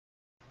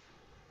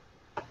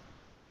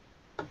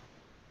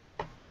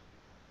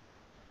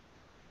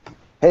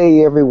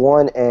Hey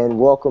everyone, and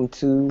welcome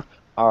to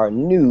our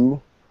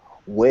new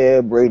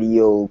web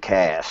radio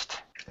cast.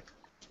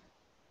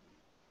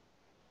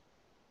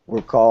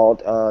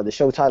 The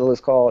show title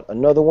is called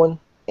Another One,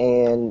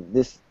 and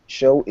this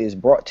show is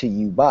brought to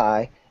you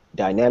by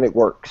Dynamic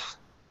Works,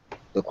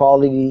 the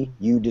quality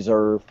you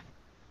deserve,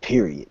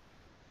 period.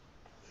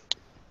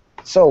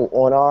 So,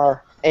 on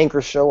our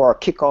anchor show, our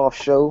kickoff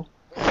show,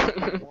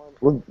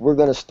 we're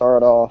going to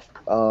start off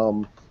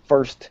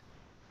first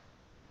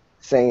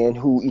saying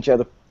who each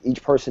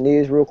person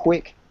is real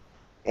quick,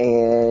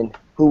 and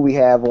who we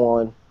have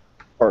on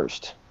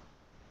first.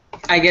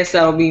 I guess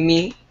that'll be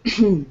me.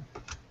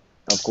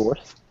 Of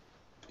course.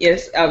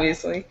 Yes,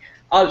 obviously.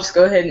 I'll just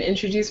go ahead and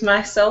introduce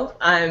myself.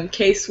 I'm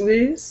Case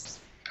Wiz,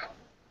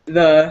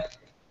 the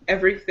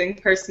everything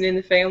person in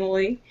the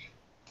family.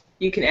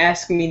 You can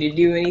ask me to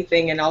do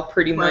anything and I'll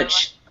pretty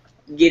much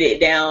get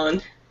it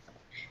down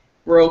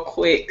real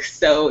quick.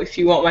 So if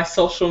you want my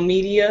social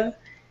media,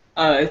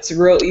 it's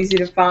real easy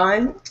to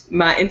find.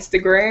 My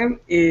Instagram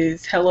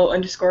is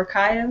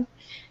hello_Kaya.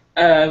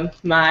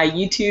 My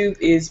YouTube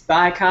is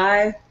by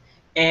Kai,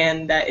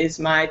 and that is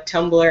my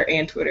Tumblr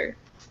and Twitter.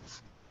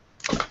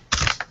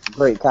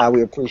 Great, Kai.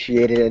 We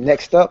appreciate it. And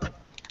next up,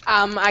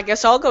 I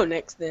guess I'll go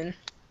next then.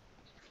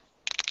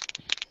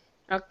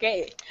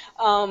 Okay.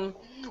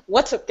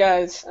 What's up,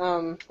 guys?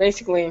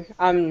 Basically,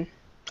 I'm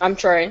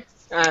Trey.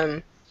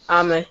 I'm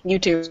a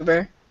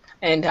YouTuber,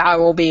 and I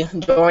will be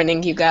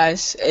joining you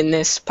guys in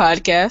this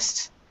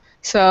podcast.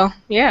 So,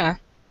 yeah.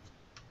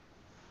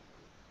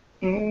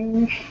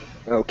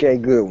 okay,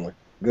 good one.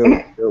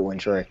 Good one,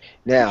 Trey.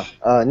 Now,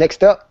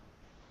 next up.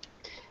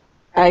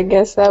 I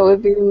guess that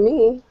would be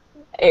me.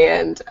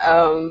 And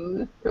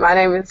my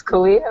name is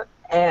Kalia,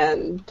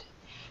 and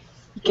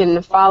you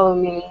can follow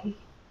me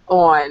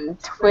on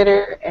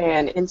Twitter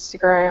and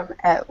Instagram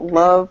at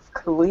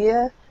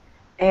LoveKalia,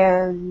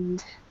 and you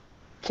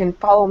can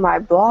follow my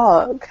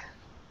blog,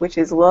 which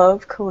is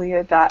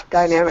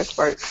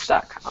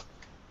lovekalia.dynamicworks.com.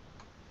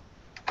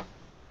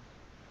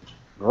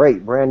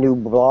 Great, brand new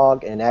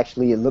blog, and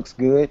actually it looks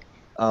good.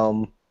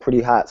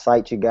 Pretty hot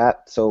site you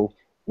got, so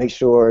make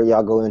sure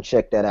y'all go and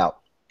check that out.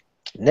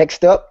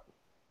 Next up,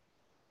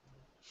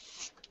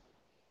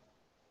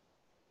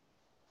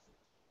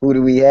 who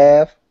do we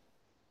have?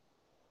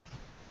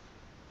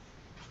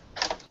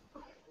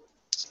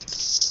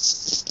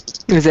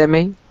 Is that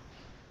me?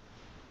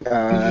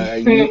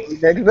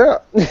 Next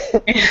up.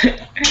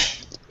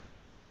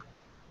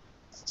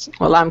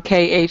 Well, I'm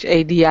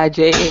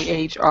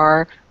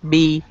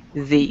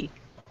KHADIJAHRBZ.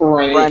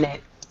 Run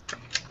it.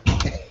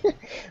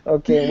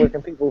 Okay, and where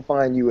can people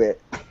find you at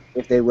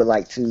if they would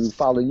like to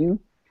follow you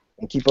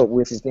and keep up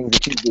with the things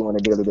that you do on a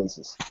daily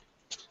basis?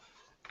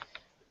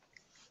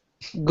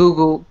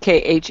 Google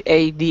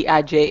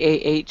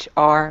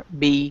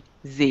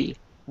KHADIJAHRBZ.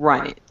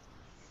 Run it.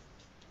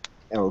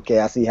 Okay,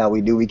 I see how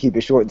we do. We keep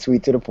it short and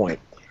sweet to the point.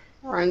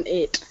 Run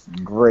it.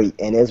 Great.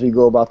 And as we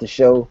go about the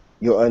show,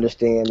 you'll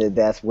understand that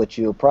that's what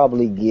you'll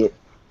probably get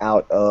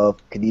out of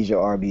Khadijah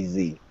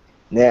RBZ.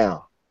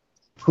 Now,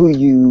 who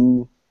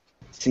you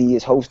see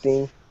is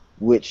hosting,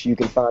 which you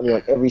can find me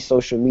on every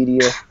social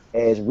media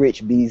as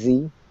Rich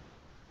BZ.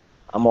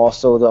 I'm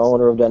also the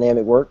owner of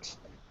Dynamic Works.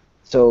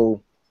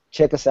 So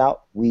check us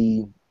out.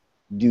 We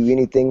do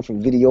anything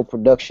from video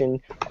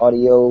production,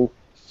 audio,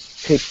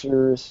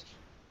 pictures.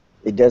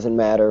 It doesn't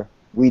matter.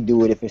 We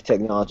do it if it's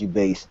technology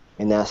based,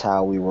 and that's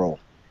how we roll.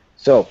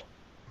 So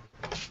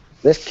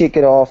let's kick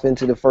it off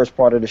into the first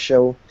part of the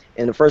show.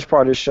 In the first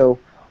part of the show,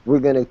 we're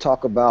going to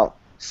talk about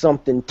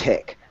something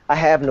tech. I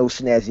have no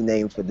snazzy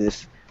name for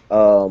this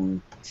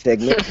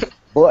segment,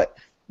 but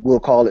we'll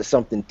call it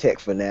something tech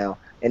for now.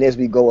 And as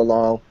we go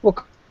along,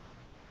 What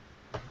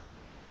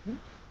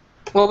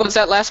was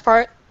that last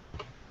part?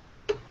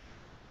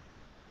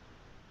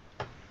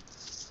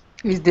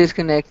 He's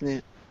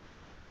disconnected.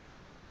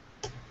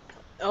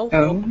 Oh,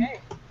 okay.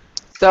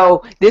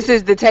 So this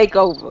is the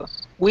takeover.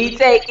 We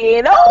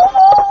taking over.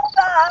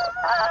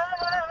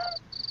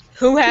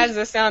 Who has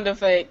the sound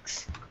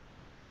effects?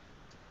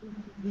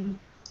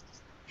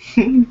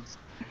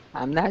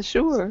 I'm not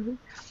sure,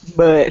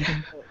 but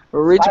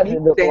Rich Why does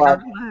it look B.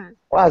 like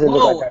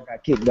I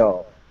got kicked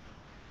off?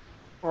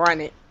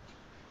 Run it.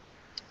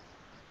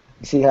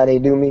 You see how they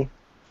do me?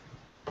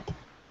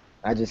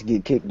 I just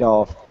get kicked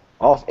off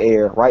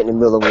air right in the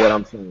middle of what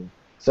I'm saying.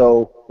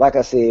 So, like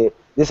I said,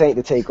 this ain't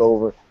the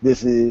takeover.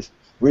 This is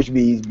Rich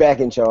B's back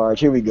in charge.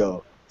 Here we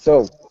go.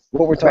 So,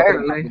 what we're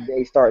talking about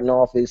today, starting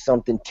off, is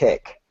something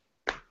tech.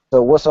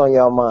 So, what's on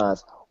y'all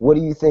minds? What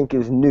do you think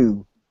is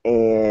new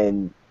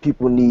and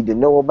people need to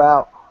know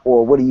about,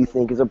 or what do you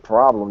think is a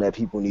problem that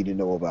people need to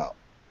know about?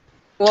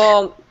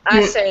 Well,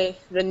 I say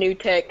the new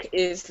tech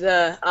is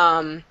the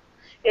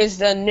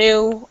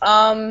new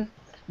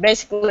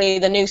basically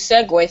the new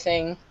Segway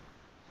thing.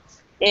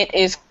 It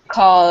is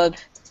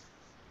called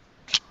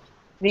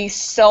the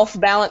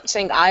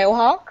self-balancing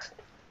IOHawk.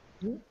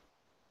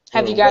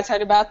 Have you guys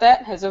heard about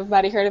that? Has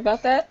everybody heard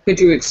about that? Could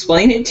you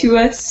explain it to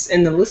us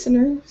and the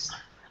listeners?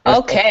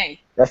 Okay.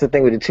 That's the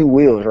thing with the two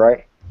wheels,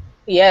 right?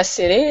 Yes,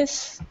 it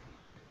is.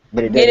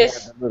 But it It doesn't is.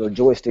 have the little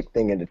joystick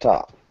thing at the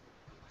top,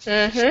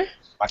 Mhm.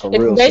 like a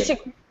It's real Segway.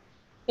 basic.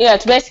 Yeah,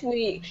 it's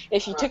basically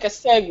if you took a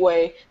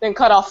Segway, then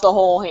cut off the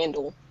whole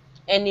handle,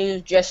 and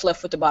you just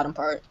left with the bottom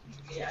part.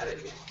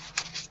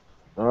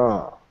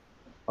 Oh,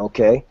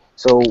 okay.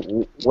 So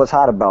what's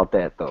hot about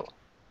that though?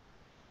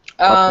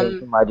 Why can't Um,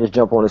 somebody just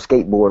jump on a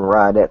skateboard and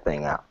ride that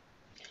thing out?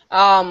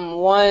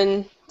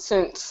 one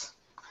since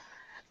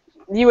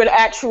you would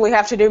actually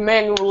have to do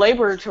manual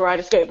labor to ride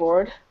a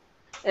skateboard,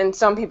 and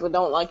some people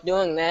don't like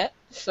doing that.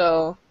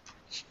 So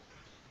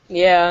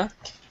yeah.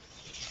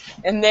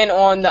 And then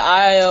on the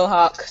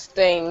IO-Hawk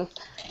thing,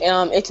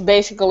 it's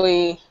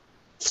basically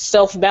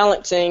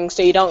self-balancing,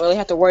 so you don't really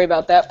have to worry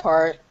about that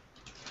part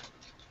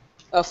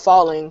of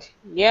falling.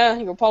 Yeah,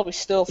 you'll probably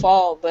still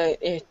fall, but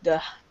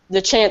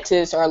the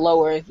chances are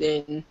lower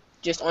than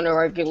just on a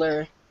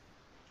regular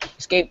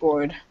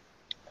skateboard.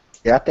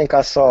 Yeah, I think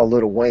I saw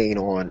Lil Wayne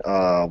on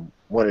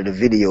one of the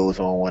videos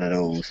on one of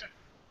those.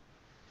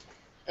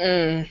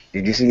 Mm,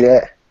 Did you see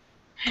that?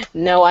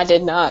 no, I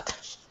did not.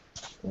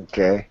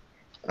 Okay.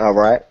 All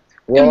right.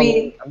 I Well,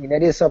 mean, I mean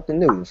that is something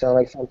new. Sounds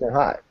like something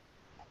hot.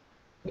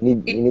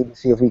 it, We need to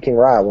see if we can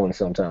ride one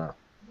sometime.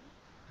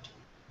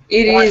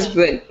 it Why is, not?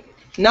 but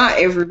not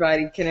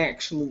everybody can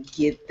actually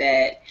get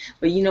that.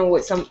 But you know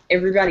what?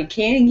 Everybody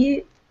can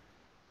get.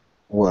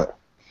 What?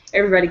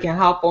 Everybody can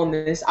hop on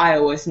this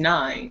iOS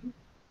 9.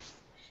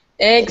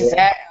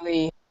 Yeah.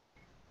 Exactly.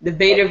 The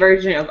beta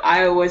version of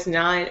iOS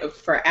 9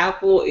 for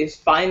Apple is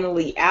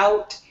finally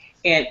out,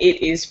 and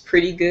it is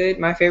pretty good.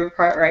 My favorite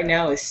part right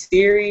now is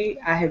Siri.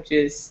 I have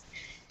just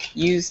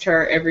used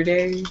her every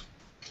day.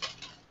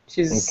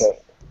 Okay.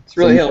 It's So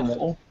really you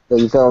helpful.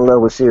 you fell in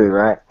love with Siri,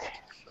 right?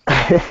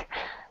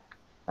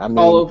 I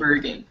All mean, over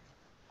again.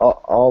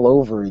 all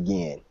over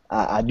again.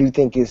 I do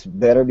think it's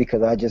better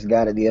because I just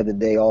got it the other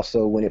day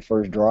also when it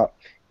first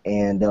dropped,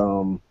 and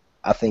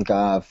I think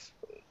I've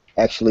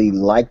actually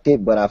liked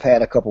it, but I've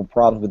had a couple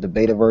problems with the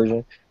beta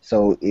version.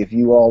 So if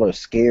you all are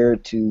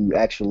scared to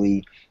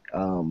actually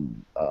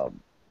um,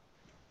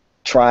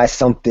 try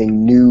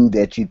something new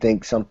that you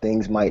think some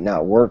things might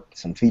not work,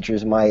 some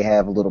features might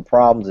have little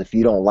problems. If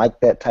you don't like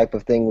that type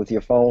of thing with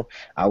your phone,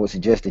 I would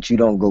suggest that you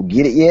don't go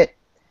get it yet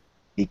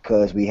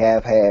because we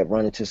have had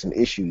run into some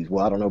issues.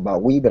 Well, I don't know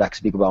about we, but I can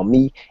speak about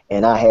me,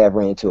 and I have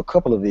run into a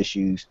couple of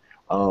issues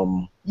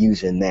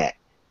using that.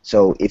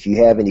 So if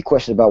you have any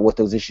questions about what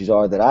those issues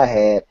are that I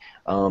had,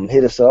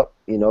 hit us up.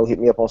 Hit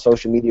me up on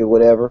social media or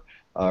whatever,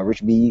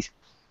 Rich Bees,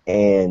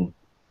 and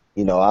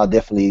I'll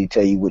definitely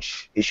tell you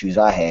which issues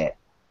I had.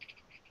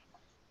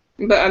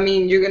 But I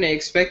mean, you're going to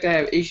expect to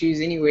have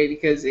issues anyway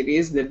because it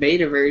is the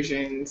beta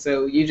version.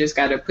 So you just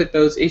got to put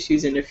those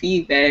issues into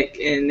feedback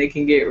and they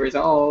can get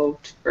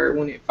resolved for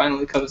when it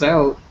finally comes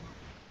out.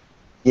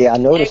 Yeah, I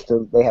noticed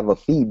they have a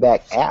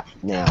feedback app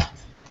now.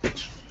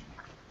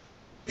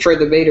 For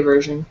the beta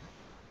version.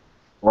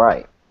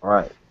 Right,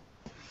 right.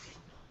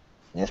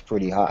 That's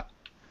pretty hot.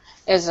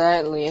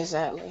 Exactly.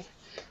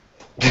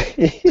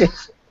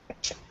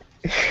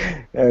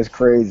 That's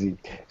crazy.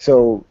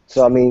 So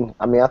I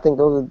think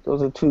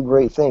those are two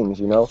great things.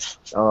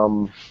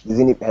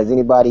 Has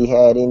anybody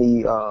had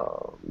any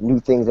new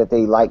things that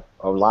they like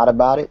a lot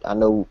about it? I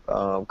know,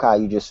 Kai,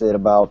 you just said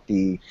about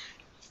the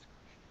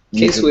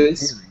using K-Swiss.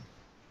 Siri.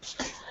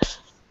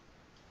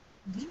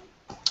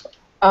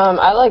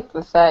 I like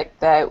the fact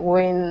that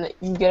when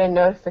you get a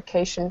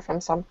notification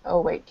from some.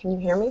 Oh wait, can you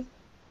hear me?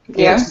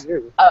 Yeah.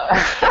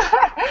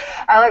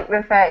 I like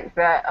the fact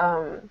that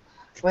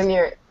when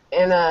you're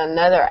in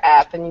another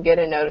app and you get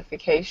a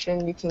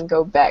notification, you can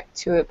go back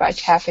to it by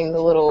tapping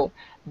the little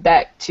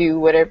back to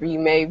whatever you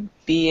may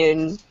be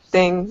in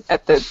thing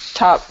at the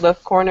top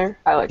left corner.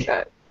 I like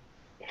that.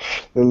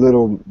 The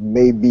little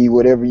maybe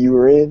whatever you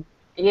were in.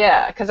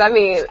 Yeah, because I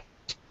mean,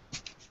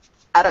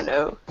 I don't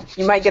know.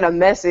 You might get a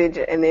message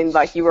and then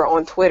like you were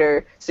on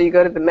Twitter, so you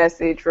go to the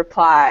message,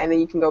 reply, and then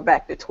you can go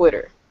back to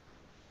Twitter.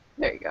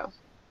 There you go.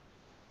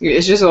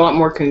 It's just a lot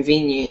more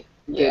convenient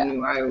Yeah. than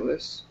new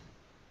iOS.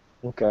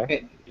 Okay.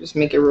 Just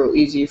make it real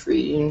easy for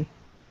you.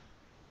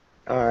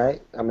 All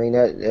right. I mean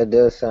that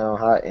does sound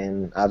hot,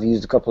 and I've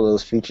used a couple of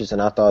those features,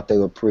 and I thought they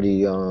were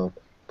pretty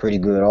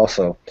good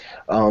also.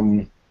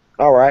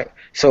 All right.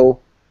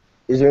 So,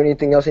 is there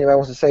anything else anybody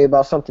wants to say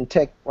about something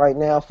tech right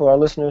now for our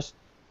listeners,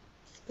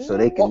 so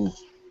they can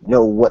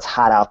know what's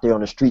hot out there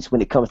on the streets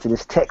when it comes to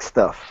this tech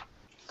stuff?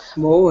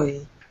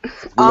 Boy.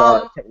 We are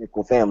a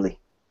technical family.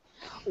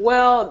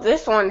 Well,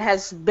 this one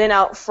has been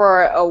out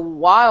for a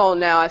while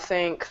now, I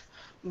think,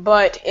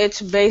 but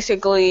it's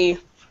basically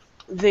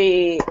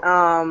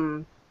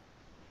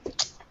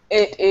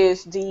it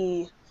is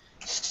the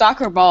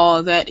soccer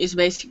ball that is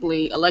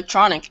basically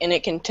electronic, and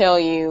it can tell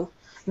you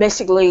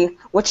basically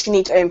what you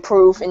need to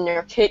improve in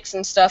your kicks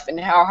and stuff, and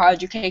how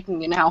hard you're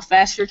kicking and how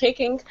fast you're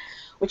kicking,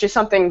 which is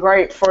something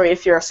great for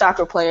if you're a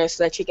soccer player,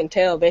 so that you can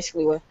tell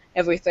basically with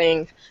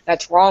everything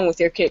that's wrong with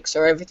your kicks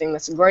or everything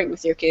that's great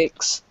with your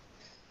kicks.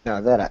 Now,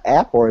 is that an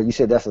app, or you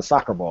said that's a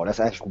soccer ball? That's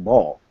an actual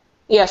ball.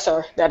 Yes,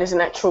 sir. That is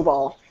an actual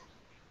ball.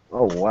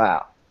 Oh,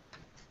 wow.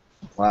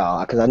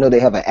 Wow, because I know they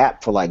have an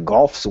app for like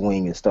golf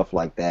swing and stuff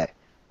like that,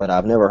 but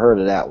I've never heard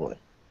of that one.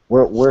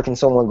 Where can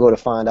someone go to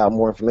find out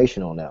more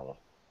information on that one?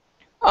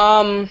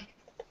 Um,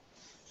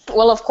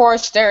 well, of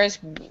course, there's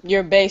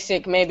your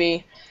basic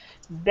maybe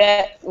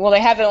well,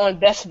 they have it on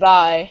Best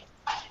Buy.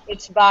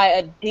 It's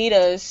by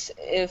Adidas,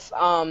 if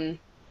I'm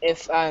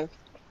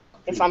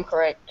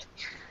correct,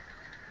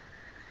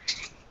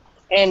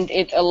 and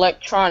it's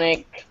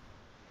electronic.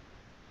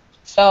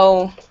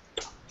 So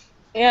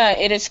yeah,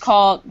 it is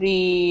called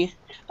the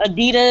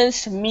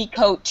Adidas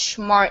MeCoach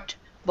Smart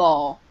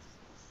Ball,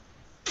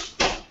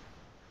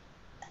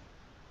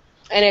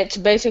 and it's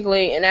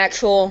basically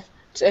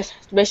it's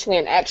basically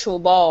an actual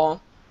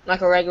ball,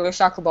 like a regular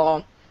soccer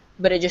ball,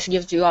 but it just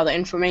gives you all the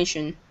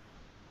information.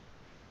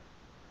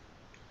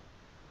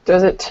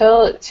 Does it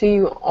tell it to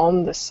you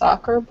on the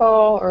soccer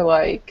ball, or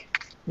like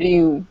do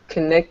you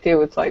connect it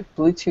with like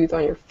Bluetooth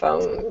on your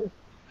phone?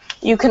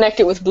 You connect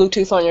it with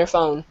Bluetooth on your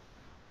phone.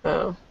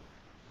 Oh.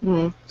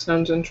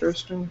 Sounds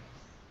interesting.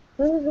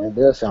 It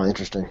does sound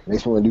interesting.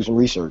 Makes me want to do some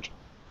research.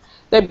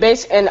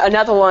 And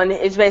another one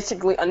is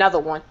basically another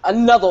one.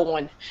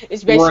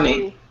 It's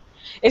basically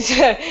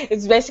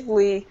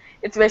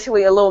it's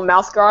basically a little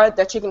mouth guard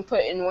that you can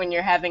put in when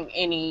you're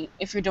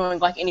if you're doing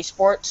like any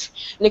sports,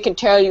 and it can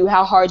tell you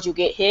how hard you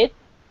get hit,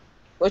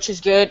 which is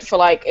good for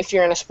like if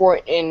you're in a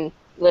sport and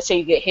let's say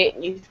you get hit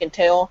and you can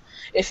tell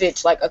if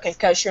it's like a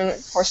concussion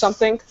or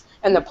something,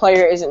 and the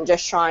player isn't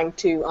just trying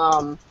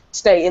to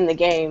stay in the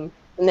game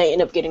and they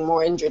end up getting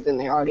more injured than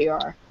they already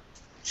are.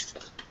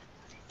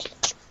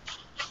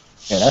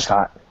 Yeah, that's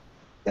hot.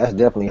 That's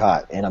definitely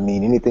hot. And I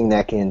mean, anything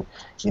that can,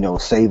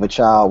 save a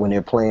child when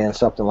they're playing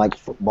something like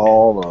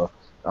football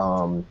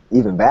or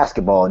even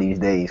basketball these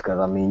days. Because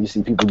I mean, you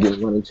see people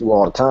getting run into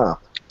all the time.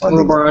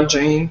 LeBron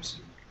James.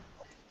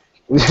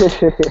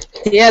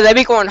 Yeah, they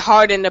be going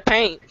hard in the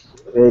paint.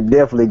 They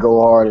definitely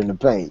go hard in the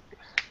paint.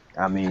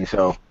 I mean,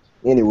 so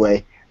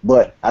anyway,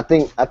 but I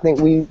think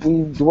we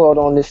dwelled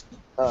on this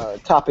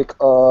topic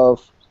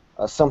of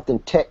something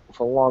tech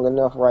for long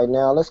enough right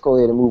now. Let's go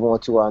ahead and move on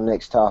to our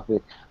next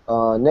topic.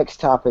 Next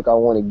topic I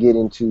want to get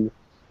into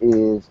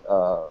is,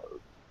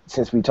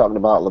 since we talking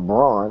about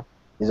LeBron,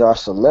 is our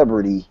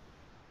celebrity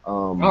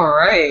All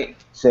right.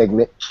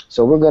 segment.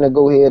 So we're going to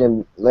go ahead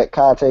and let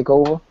Kai take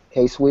over.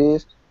 Hey,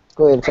 Swizz,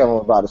 go ahead and tell them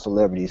about the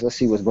celebrities. Let's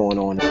see what's going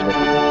on in the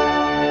celebrities.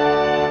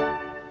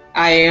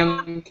 I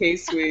am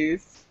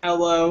K-Swizz.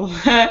 Hello.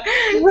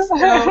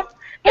 So,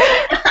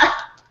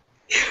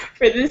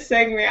 for this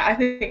segment, I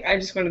think I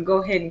just want to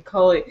go ahead and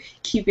call it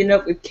Keeping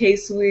Up with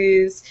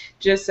K-Swizz,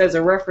 just as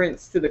a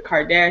reference to the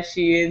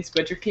Kardashians,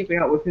 but you're keeping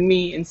up with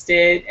me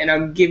instead, and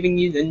I'm giving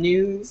you the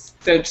news.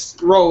 So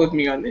just roll with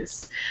me on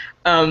this.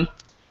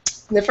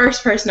 The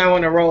first person I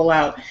want to roll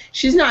out,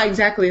 she's not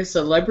exactly a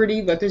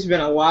celebrity, but there's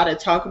been a lot of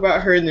talk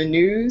about her in the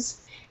news.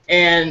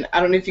 And I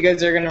don't know if you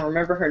guys are going to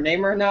remember her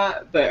name or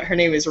not, but her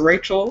name is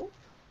Rachel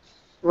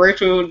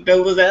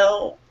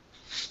Dolezal.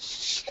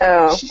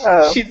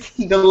 Oh. She's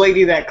the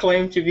lady that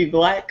claimed to be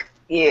black.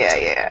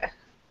 Yeah.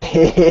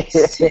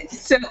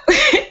 So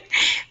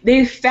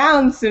they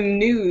found some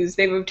news.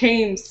 They've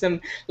obtained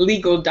some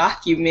legal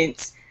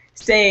documents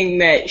saying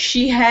that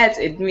she has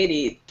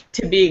admitted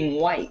to being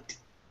white.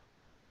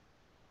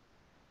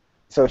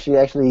 So she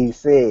actually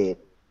said,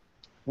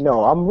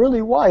 "No, I'm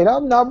really white.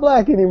 I'm not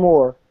black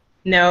anymore."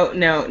 No,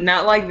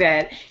 not like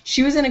that.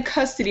 She was in a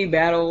custody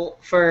battle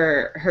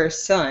for her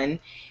son,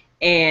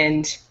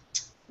 and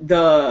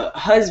the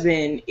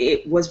husband,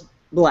 it was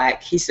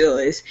black, he still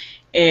is,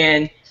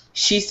 and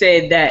she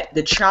said that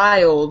the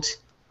child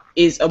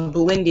is a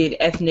blended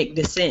ethnic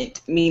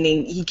descent,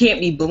 meaning he can't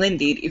be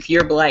blended if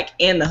you're black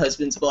and the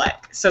husband's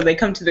black. So they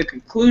come to the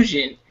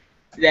conclusion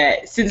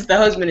that since the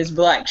husband is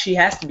black, she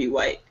has to be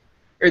white,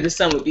 or the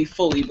son would be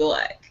fully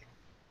black.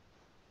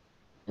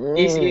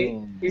 You see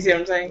what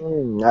I'm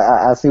saying?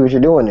 I see what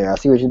you're doing there. I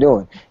see what you're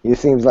doing. It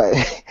seems like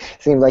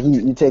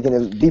you're taking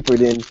it deeper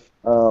than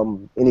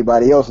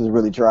anybody else has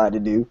really tried to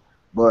do.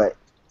 But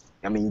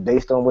I mean,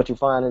 based on what you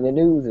find in the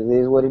news, it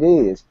is what it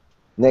is.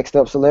 Next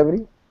up,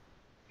 celebrity.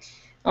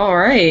 All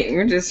right,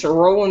 we're just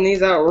rolling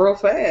these out real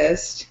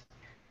fast.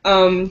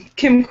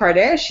 Kim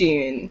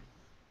Kardashian.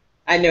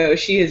 I know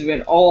she has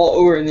been all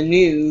over the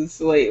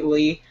news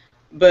lately,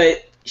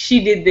 but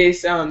she did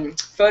this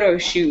photo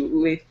shoot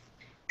with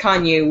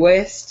Kanye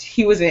West.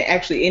 He wasn't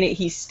actually in it.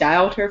 He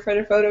styled her for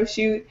the photo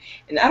shoot.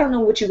 And I don't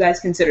know what you guys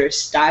consider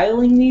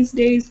styling these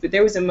days, but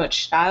there wasn't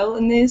much style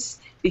in this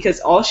because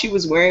all she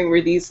was wearing were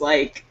these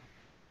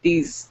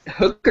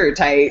hooker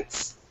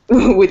tights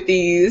with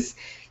these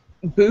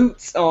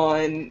boots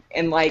on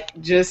and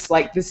just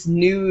this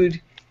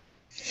nude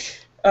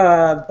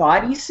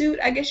bodysuit,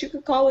 I guess you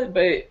could call it,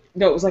 but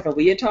no, it was like a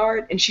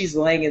leotard, and she's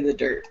laying in the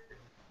dirt.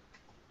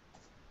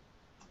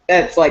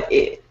 That's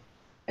it.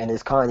 And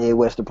is Kanye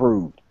West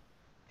approved?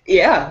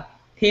 Yeah,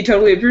 he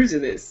totally approves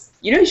of this.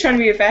 You know he's trying to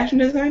be a fashion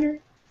designer?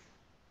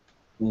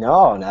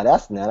 No, now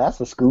that's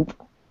a scoop.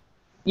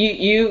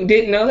 You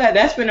didn't know that?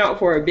 That's been out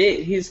for a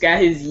bit. He's got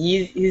his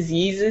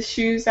Yeezus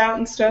shoes out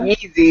and stuff.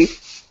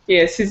 Yeezy.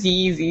 Yes, his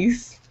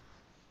Yeezys.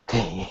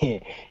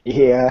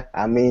 Yeah,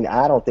 I mean,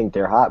 I don't think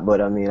they're hot,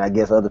 but I mean, I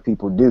guess other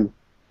people do.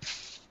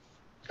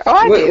 Oh,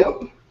 I do.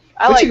 What,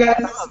 I what you like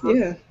guys? some of them.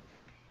 Yeah.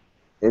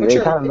 They, What's they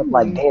your kind of look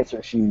like opinion?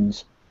 dancer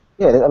shoes.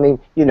 Yeah, I mean,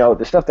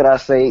 the stuff that I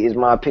say is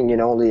my opinion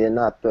only and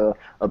not the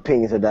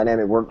opinions of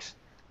Dynamic Works.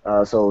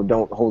 So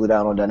don't hold it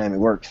out on Dynamic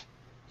Works.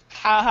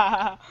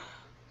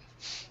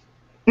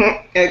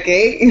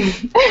 Okay.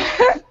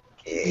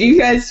 Do you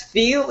guys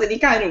feel any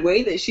kind of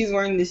way that she's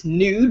wearing this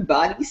nude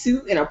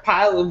bodysuit in a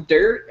pile of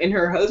dirt and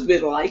her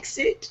husband likes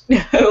it?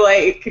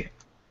 Like,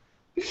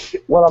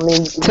 Well, I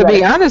mean, you To be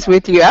gotta, honest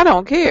with you, I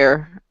don't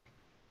care.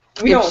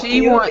 we don't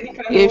feel any kind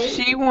of If way?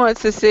 she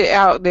wants to sit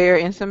out there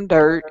in some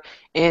dirt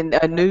in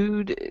a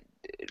nude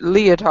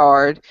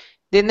leotard,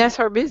 then that's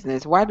her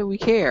business. Why do we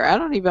care? I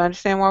don't even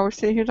understand why we're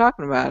sitting here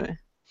talking about it.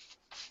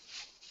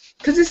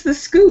 Because it's the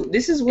scoop.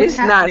 This is what's It's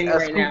not happening a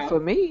right scoop now. for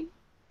me.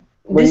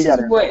 but you This is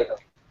gotta remember what. though,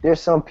 there's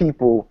some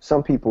people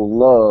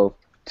love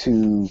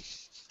to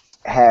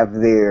have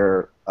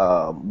their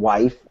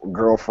wife,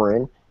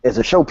 girlfriend as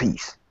a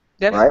showpiece,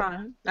 That's right?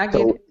 fine. I get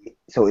So, it.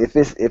 so if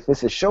it's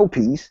a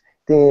showpiece,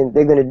 then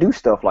they're gonna do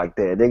stuff like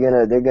that. They're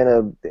gonna Right,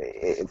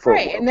 and for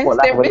that's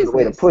lack their of another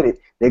way to business. put it,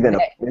 they're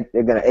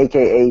gonna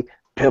AKA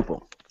pimp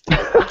them.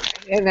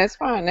 And that's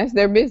fine. That's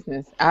their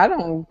business. I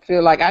don't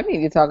feel like I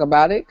need to talk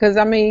about it because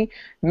I mean,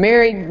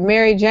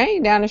 Mary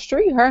Jane down the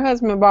street, her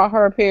husband bought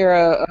her a pair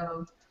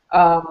of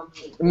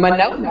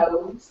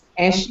Manolos,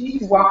 and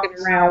she's walking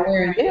around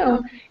wearing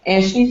them,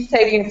 and she's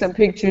taking some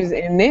pictures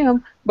in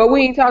them. But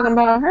we ain't talking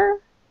about her.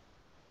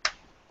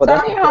 But So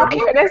that's I don't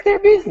because care. That's their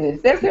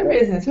business. That's their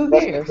business. Who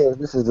that's cares? because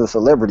this is the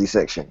celebrity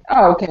section.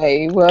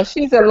 Okay, well,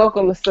 she's a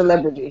local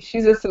celebrity.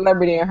 She's a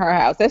celebrity in her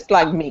house. That's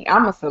like me.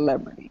 I'm a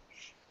celebrity.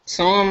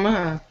 So am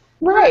I.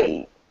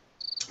 Right.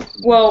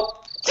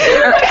 Well. Okay.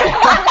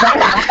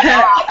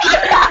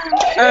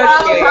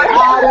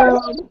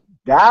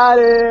 Got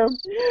him.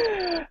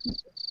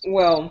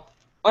 Well,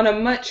 on a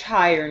much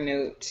higher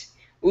note,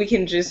 we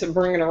can just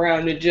bring it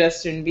around to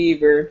Justin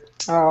Bieber.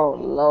 Oh,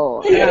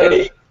 Lord.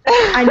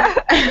 I,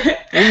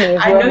 We may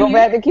as I well know go you.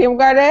 back to Kim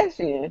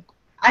Kardashian.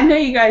 I know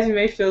you guys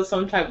may feel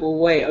some type of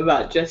way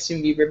about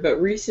Justin Bieber, but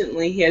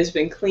recently he has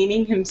been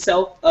cleaning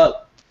himself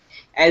up,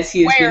 as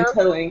he has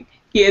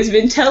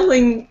been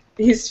telling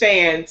his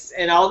fans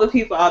and all the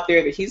people out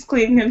there that he's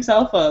cleaning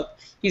himself up.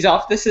 He's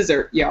off the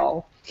scissor,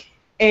 y'all.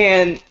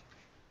 And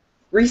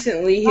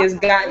recently he has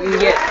gotten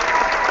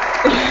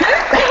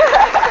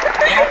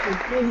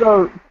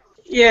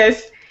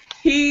yes,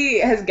 he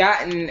has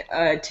gotten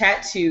a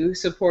tattoo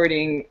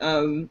supporting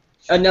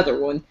another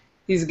one.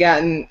 He's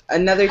gotten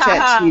another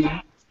tattoo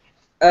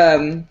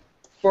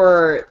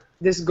for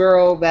this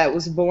girl that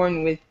was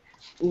born with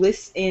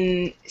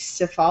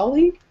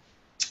lissencephaly.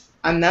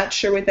 I'm not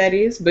sure what that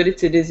is, but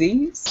it's a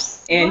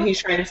disease, and he's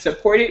trying to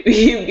support it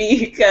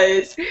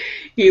because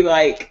he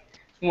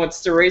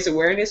wants to raise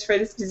awareness for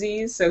this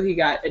disease. So he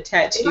got a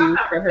tattoo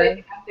for her.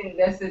 I think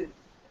that's it.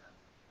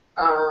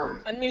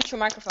 Unmute your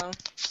microphone.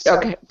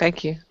 Okay,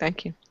 thank you.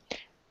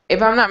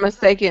 If I'm not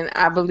mistaken,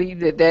 I believe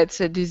that that's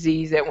a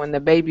disease that when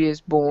the baby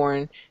is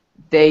born,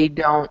 they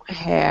don't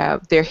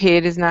have, their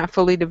head is not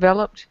fully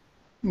developed.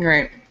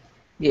 Right.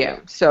 Yeah,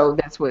 so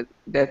that's what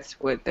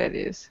that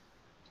is.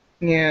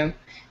 Yeah.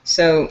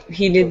 So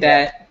he did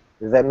that.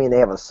 Does that mean they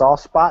have a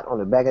soft spot on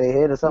the back of their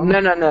head or something?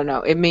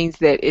 No. It means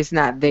that it's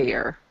not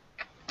there.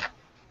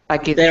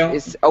 Like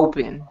it's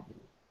open.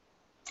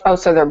 Oh,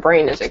 so their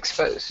brain is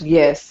exposed.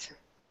 Yes.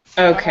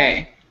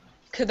 Okay.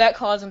 Could that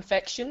cause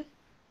infection?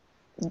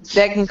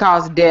 That can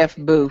cause death,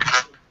 boo.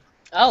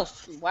 Oh,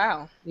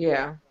 wow.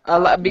 Yeah.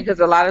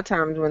 Because a lot of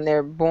times when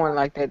they're born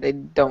like that, they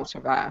don't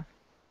survive.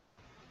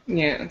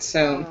 Yeah.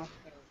 So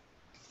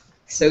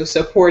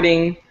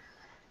supporting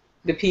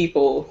the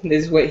people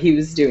is what he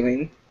was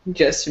doing,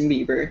 Justin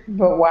Bieber,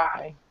 But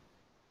why?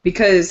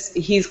 because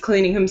he's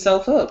cleaning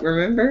himself up.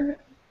 Remember,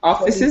 off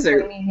the He's scissor.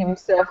 cleaning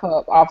himself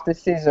up off the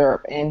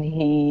scissor, and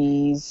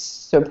he's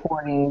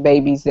supporting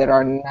babies that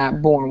are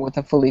not born with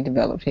a fully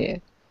developed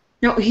head.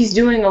 No, he's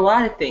doing a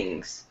lot of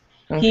things.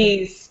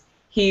 Okay.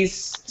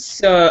 He's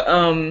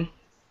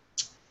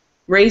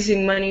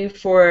raising money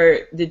for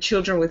the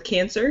children with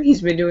cancer.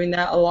 He's been doing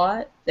that a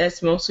lot.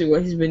 That's mostly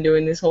what he's been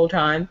doing this whole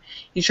time.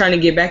 He's trying to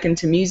get back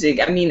into music.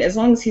 I mean, as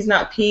long as he's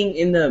not peeing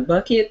in the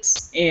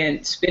buckets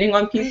and spitting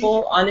on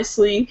people,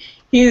 honestly,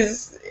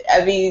 it's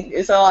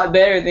a lot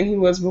better than he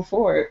was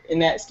before in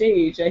that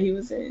stage that he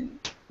was in.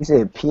 You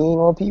said peeing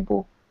on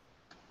people?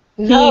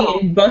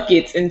 Peeing in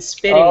buckets and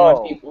spitting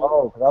on people.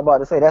 Oh, 'cause I was about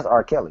to say that's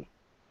R. Kelly.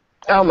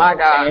 Oh my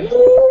God.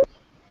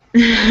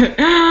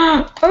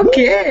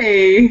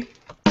 Okay.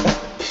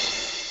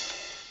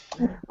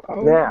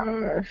 Oh, Now.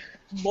 gosh.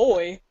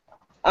 Boy.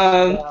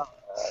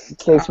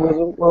 Case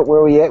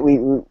where we at? We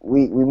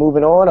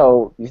moving on,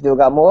 or you still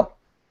got more?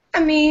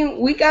 I mean,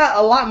 we got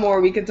a lot more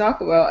we could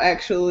talk about.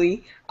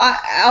 Actually,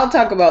 I'll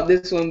talk about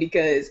this one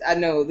because I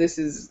know this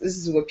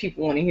is what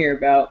people want to hear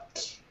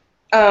about.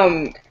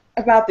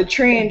 About the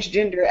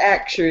transgender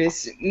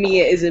actress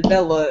Mia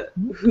Isabella, I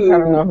don't who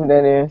know who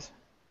that is.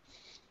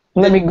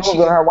 Let me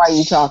Google her while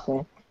you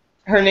talking.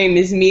 Her name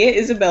is Mia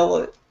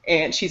Isabella,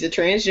 and she's a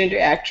transgender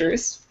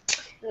actress.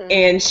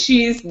 And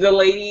she's the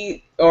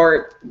lady,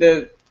 or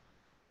the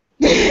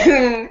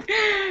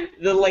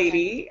the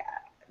lady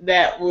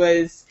that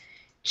was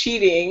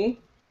cheating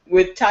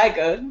with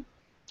Tyga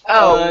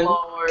on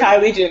Lord.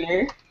 Kylie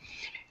Jenner.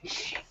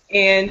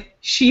 And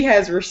she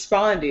has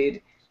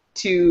responded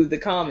to the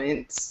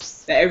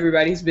comments that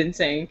everybody's been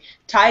saying.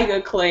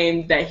 Tyga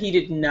claimed that he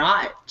did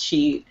not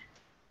cheat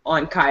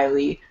on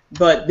Kylie,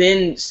 but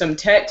then some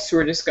texts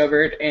were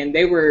discovered, and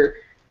they were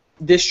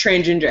this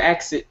transgender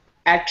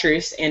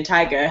actress and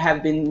Tyga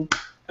have been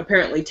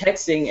apparently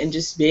texting and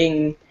just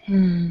being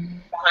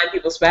behind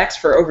people's backs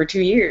for over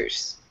 2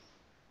 years.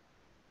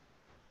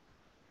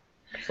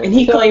 And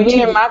he claimed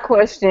my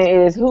question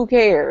is, who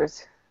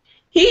cares?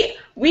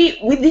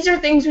 These are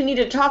things we need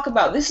to talk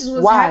about. This is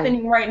what's Why?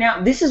 happening right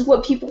now. This is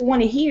what people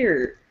want to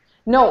hear.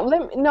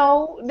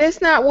 No,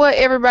 that's not what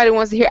everybody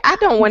wants to hear. I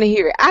don't want to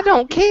hear it. I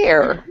don't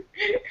care.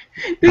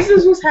 This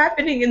is what's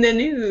happening in the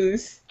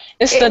news.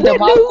 It's the What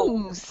debacle.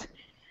 news?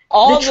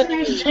 All The the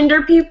news.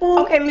 transgender people.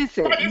 Okay,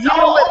 listen. It's You know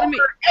all what? over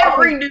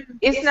every news.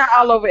 It's not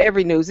all over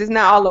every news. It's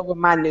not all over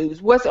my news.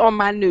 What's on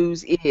my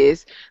news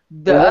is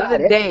the Well, other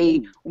not day every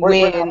news. What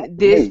when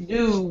this news?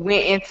 dude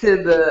went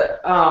into the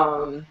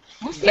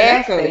What's the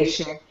gas echo?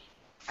 station.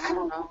 I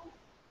don't know.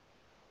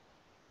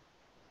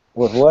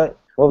 With what?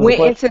 What was Went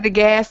the question? into the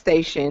gas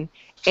station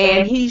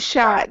and he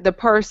shot the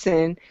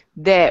person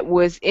that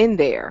was in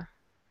there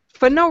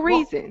for no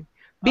reason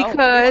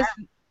because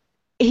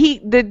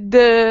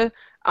the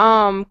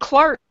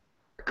clerk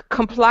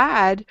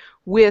complied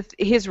with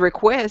his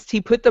request.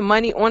 He put the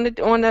money on the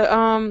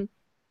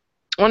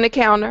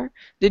counter.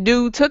 The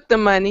dude took the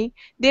money,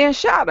 then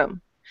shot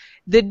him.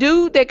 The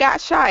dude that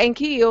got shot and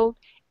killed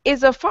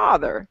is a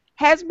father,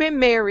 has been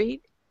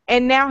married,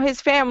 and now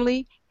his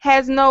family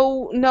has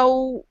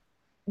no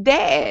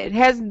dad.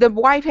 The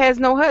wife has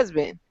no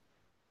husband.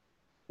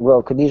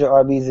 Well, Khadijah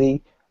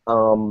RBZ,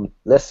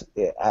 that's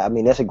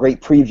a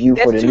great preview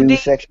for That's the too news deep.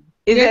 section.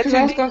 Is Yeah, that 'cause too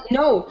I was deep? gonna,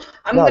 no,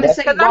 I'm No, gonna that's-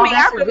 say, Because while I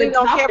that's a really good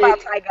don't care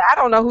about topic, Tyga. I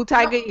don't know who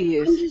Tyga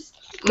is.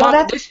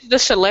 This is the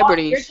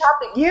celebrities. Your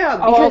topic, yeah,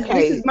 Oh, because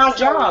okay. this is my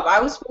job.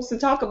 I was supposed to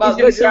talk about It's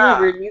your these job.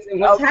 celebrities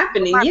and what's Okay,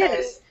 happening. my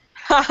Yes,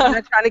 I'm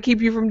not trying to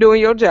keep you from doing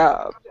your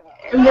job.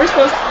 and we're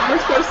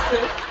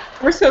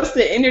supposed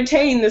to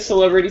entertain the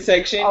celebrity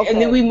section, Okay.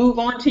 and then we move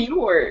on to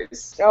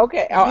yours.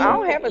 Okay, I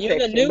don't have a You're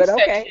the section, news but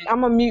okay, section.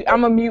 I'm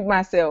gonna mute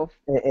myself.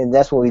 And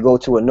that's when we go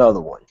to another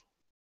one.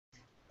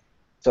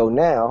 So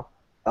now,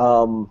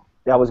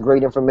 that was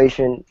great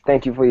information.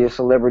 Thank you for your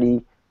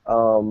celebrity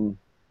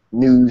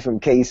news from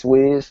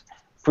K-Swiz.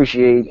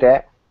 Appreciate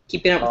that.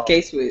 Keeping up with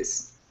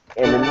K-Swiz.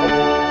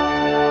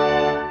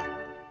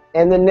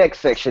 And the next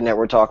section that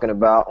we're talking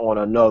about on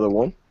another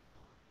one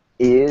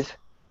is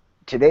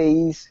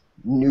today's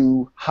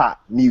new hot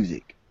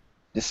music.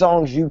 The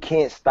songs you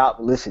can't stop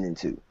listening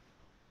to.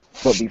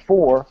 But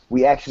before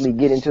we actually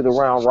get into the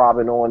round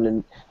robin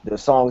on the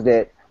songs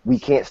that we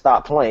can't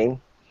stop playing,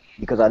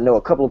 because I know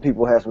a couple of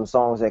people have some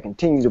songs that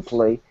continue to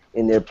play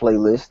in their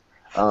playlist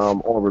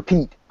on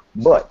repeat.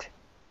 But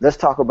let's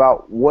talk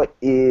about what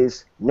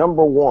is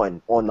number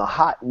one on the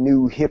hot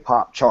new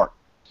hip-hop chart.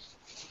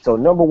 So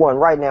number one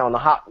right now on the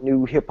hot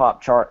new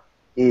hip-hop chart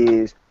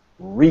is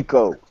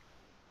Rico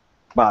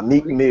by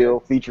Meek Mill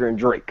featuring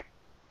Drake.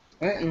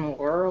 What in the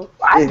world?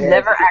 I've It has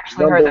never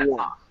actually heard that number one.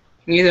 song.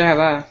 Neither have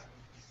I.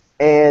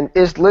 And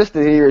it's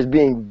listed here as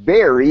being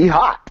very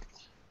hot.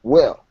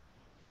 Well,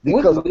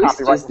 because of What list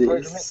copyright is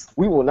infringement, this?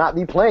 we will not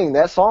be playing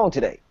that song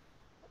today.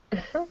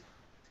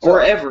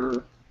 Or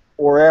ever.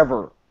 Or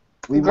ever.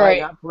 We might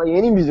Right. not play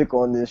any music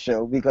on this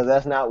show because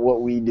that's not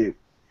what we do.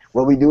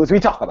 What we do is we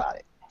talk about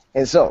it.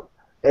 And so,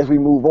 as we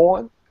move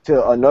on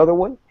to another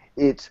one,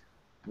 it's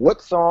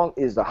what song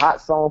is the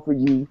hot song for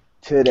you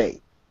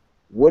today?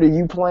 What are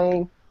you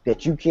playing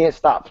that you can't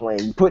stop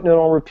playing? You're putting it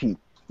on repeat.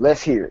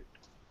 Let's hear it.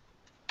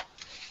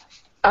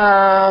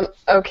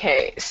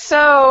 Okay,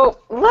 so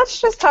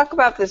let's just talk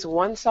about this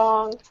one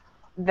song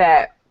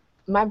that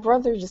my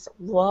brother just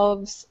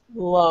loves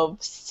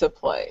to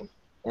play.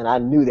 And I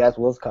knew that's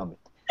what's coming.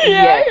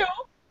 Yeah.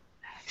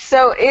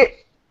 So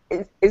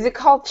is it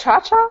called Cha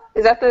Cha?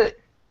 Is that the?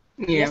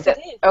 Yeah.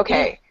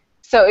 Okay.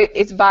 So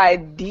it's by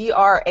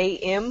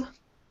DRAM.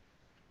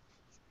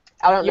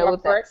 I don't know You are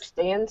what that correct.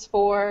 stands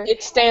for.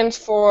 It stands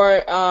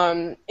for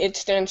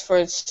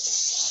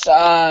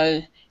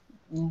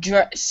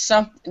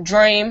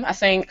dream, I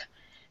think,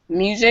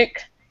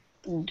 music,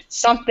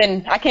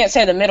 something. I can't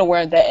say the middle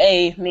word. The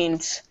A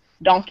means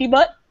donkey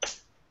butt,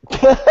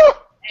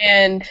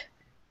 and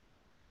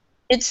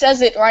it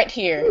says it right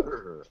here.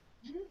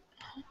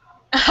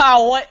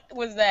 What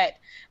was that?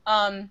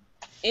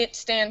 It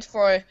stands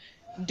for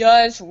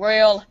does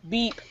rail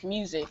beep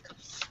music.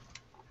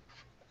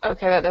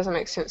 Okay, that doesn't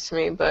make sense to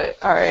me, but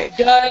all right.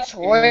 Does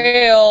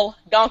rail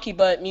donkey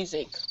butt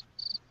music.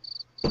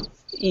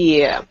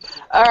 Yeah.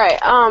 All right.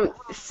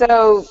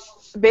 So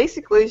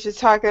basically, it's just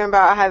talking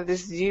about how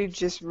this dude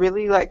just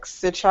really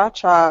likes to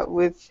cha-cha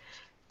with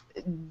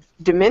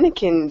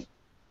Dominican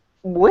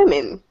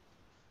women.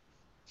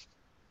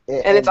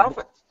 And it's off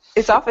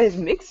of his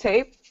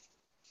mixtape.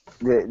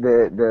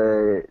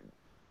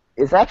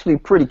 It's actually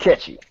pretty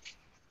catchy.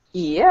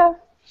 Yeah.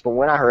 But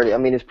when I heard it, I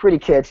mean, it's pretty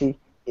catchy.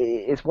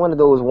 It's one of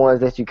those ones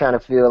that you kind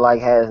of feel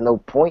like has no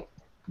point,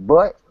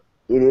 but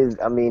it is.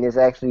 I mean, it's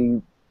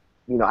actually,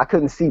 I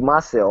couldn't see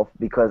myself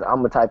because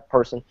I'm the type of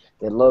person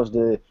that loves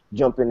to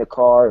jump in the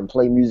car and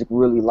play music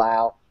really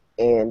loud,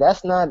 and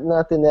that's not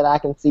nothing that I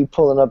can see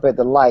pulling up at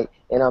the light.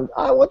 And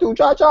I want to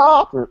cha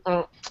cha.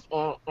 I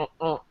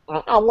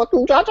want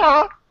to cha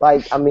cha.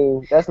 Like, I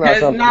mean, that's not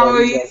something. That's not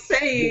what you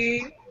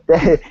say.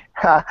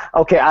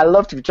 Okay, I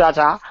love to cha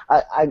cha.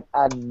 I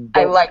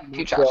like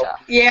to cha cha.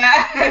 Yeah.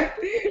 I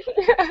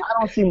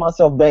don't see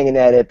myself banging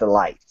that at the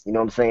light. You know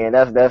what I'm saying?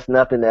 That's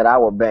nothing that I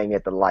would bang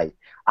at the light.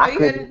 I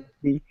couldn't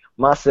see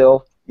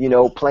myself,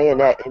 playing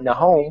that in the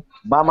home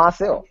by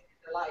myself.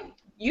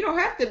 You don't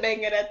have to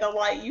bang it at the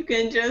light. You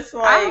can just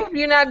I hope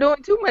you're not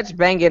doing too much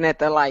banging at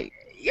the light.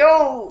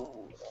 You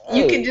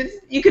can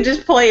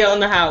just play on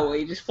the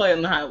highway. Just play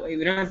on the highway.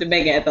 We don't have to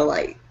bang it at the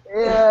light.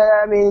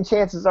 Yeah, I mean,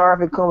 chances are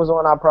if it comes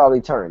on, I'll probably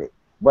turn it.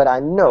 But I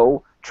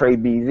know Trey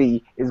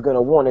BZ is going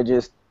to want to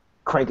just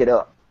crank it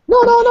up.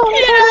 No.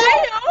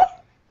 Yeah,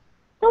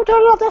 don't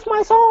turn it off. That's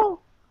my song.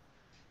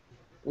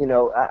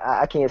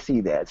 I can't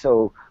see that.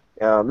 So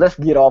let's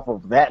get off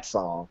of that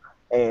song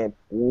and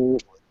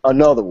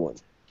another one.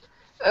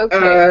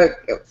 Okay.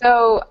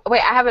 So,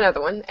 wait, I have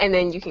another one, and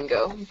then you can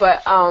go.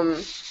 But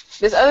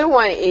this other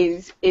one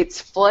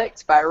it's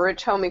Flex by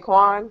Rich Homie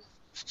Quan.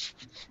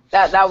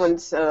 That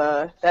one's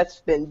that's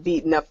been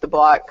beaten up the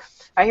block.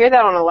 I hear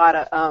that on a lot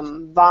of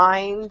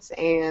Vines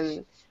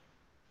and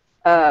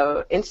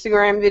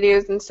Instagram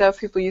videos and stuff.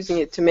 People using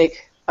it to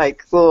make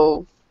like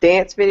little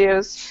dance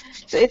videos.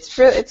 So it's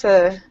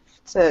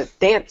a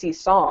dancey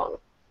song.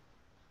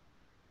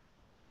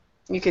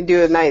 You can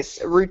do a nice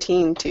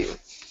routine too.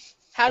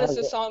 How does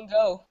the song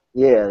go?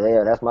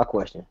 Yeah, that's my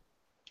question.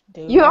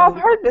 You all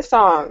heard the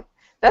song.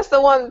 That's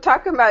the one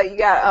talking about you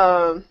got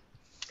how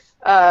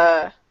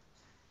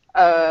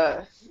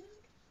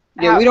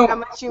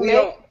much you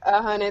make?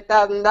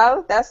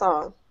 $100,000. That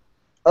song.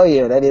 Oh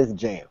yeah, that is a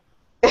jam.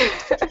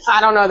 I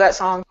don't know that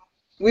song.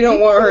 We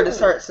don't want her to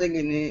start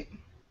singing it,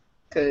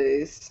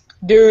 cause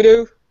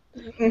Doo-doo.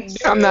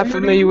 I'm not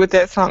familiar with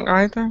that song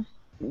either.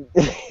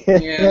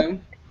 Yeah.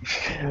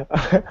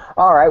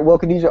 All right, well,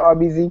 Khadija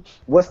RBZ,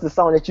 what's the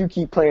song that you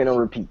keep playing on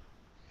repeat?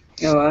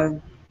 I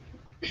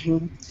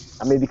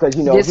mean, because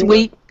this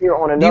week, here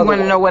on another. You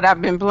want to know what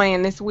I've been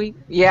playing this week?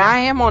 Yeah, I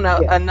am on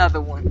another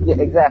one. Yeah,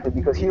 exactly.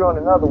 Because here on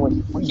another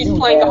one, She's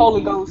playing the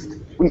Holy Ghost.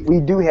 We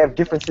do have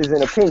differences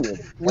in opinion.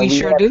 We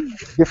sure do.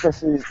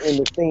 Differences in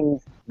the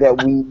things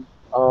that we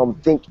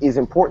think is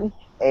important,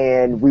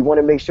 and we want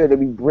to make sure that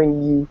we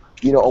bring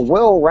you, a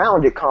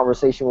well-rounded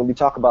conversation when we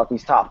talk about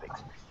these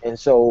topics. And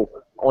so,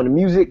 on the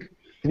music,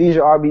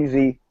 Khadija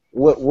RBZ,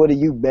 what are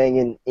you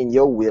banging in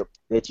your whip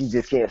that you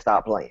just can't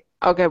stop playing?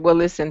 Okay, well,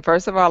 listen,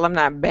 first of all, I'm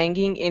not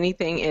banging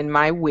anything in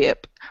my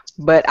whip,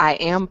 but I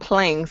am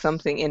playing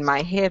something in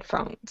my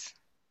headphones.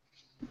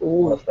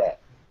 What's that?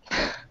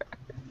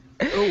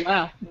 Oh,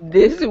 wow.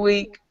 This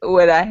week,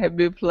 what I have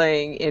been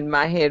playing in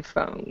my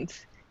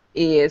headphones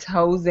is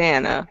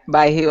Hosanna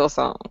by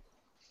Hillsong.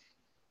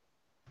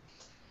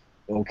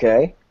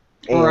 Okay.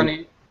 And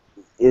Running.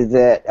 is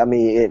that,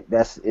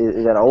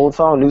 is that an old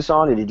song, new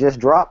song? Did it just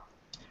drop?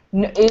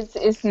 No,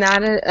 it's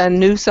not a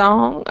new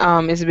song.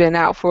 It's been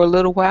out for a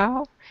little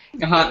while.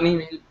 A hot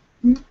minute.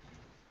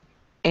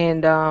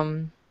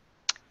 And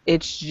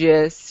it's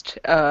just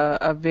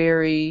a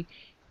very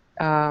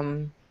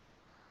good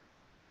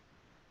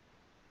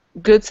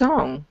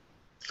song.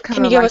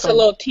 Can you give us a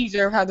little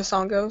teaser of how the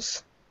song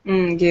goes?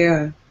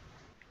 Yeah.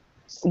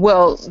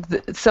 Well,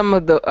 some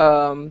of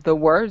the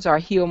words are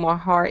heal my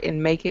heart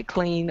and make it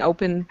clean,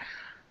 open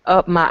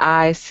up my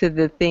eyes to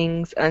the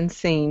things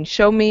unseen,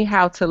 show me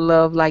how to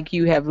love like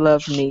you have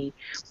loved me,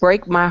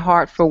 break my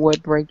heart for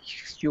what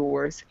breaks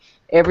yours,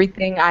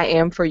 everything I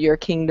am for your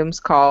kingdom's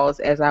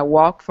cause as I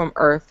walk from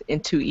earth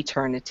into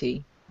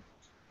eternity.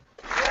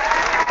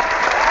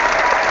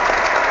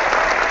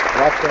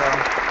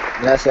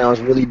 That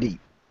sounds really deep.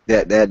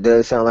 That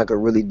does sound like a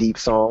really deep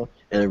song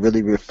and a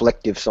really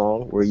reflective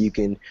song where you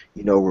can,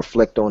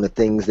 reflect on the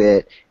things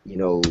that,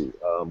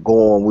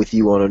 go on with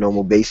you on a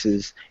normal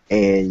basis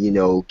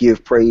and,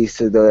 give praise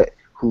to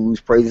whose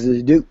praises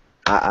is due.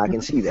 I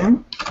can see that.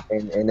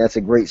 And that's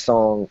a great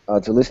song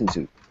to listen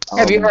to.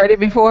 Have you heard it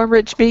before,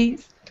 Rich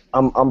Bees?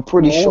 I'm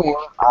pretty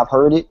sure I've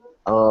heard it.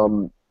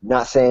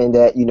 Not saying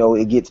that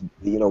it gets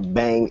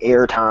bang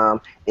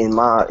airtime in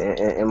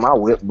my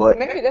whip, but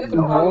maybe that's the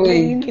wrong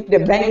thing. You need to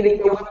bang it in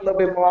your whip a little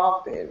bit more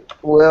often.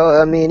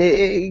 Well, I mean,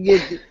 it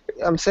gets.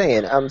 I'm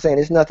saying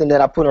it's nothing that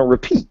I put on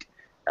repeat.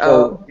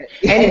 So,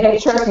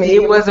 and trust me,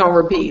 it was on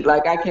repeat.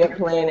 Like I kept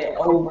playing it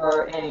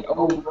over and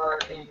over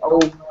and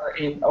over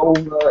and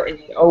over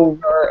and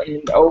over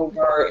and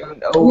over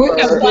and over.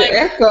 Where's the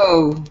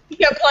echo? You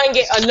kept playing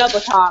it another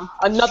time,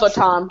 another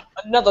time,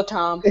 another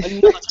time,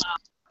 another time.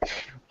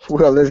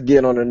 Well, let's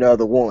get on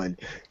another one.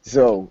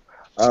 So,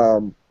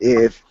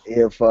 If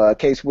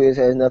K Swizz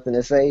has nothing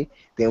to say,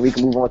 then we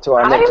can move on to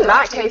our I next. am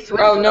not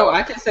K-Swiss. Oh no,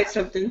 I can say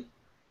something.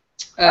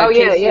 Oh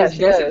yeah, Casey yeah, does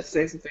she have to does.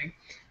 say something.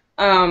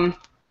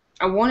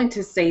 I wanted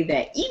to say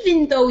that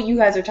even though you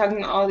guys are talking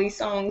about all these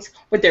songs,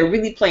 what they're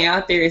really playing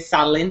out there is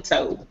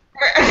Salento.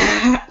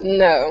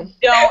 No.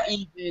 Don't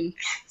even.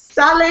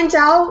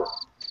 Salento.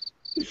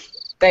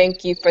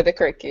 Thank you for the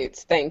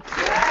crickets. Thank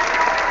you.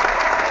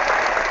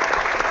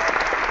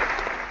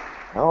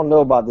 I don't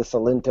know about the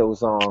Salento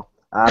song.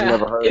 I've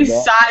never heard It's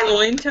that.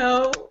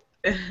 Silento.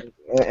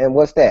 And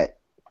what's that?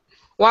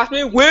 Watch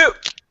me whip.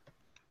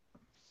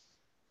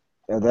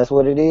 That's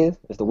what it is.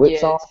 It's the whip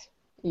Yes. song.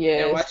 And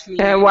Yes. watch me.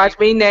 And watch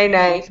me, nay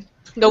nay.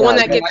 The Yeah, one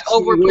that yeah. gets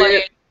Watch me overplayed.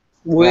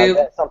 Now, is Whip.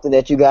 that something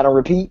that you got to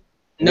repeat?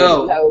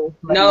 No, No.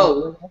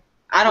 no,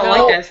 I don't No,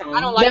 like that song. I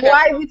don't like Then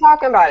why are we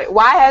talking about it?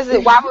 Why has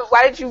it? Why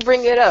did you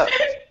bring it up?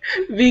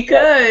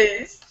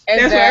 Because that's what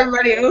Exactly.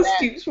 everybody else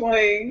keeps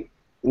playing.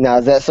 Now,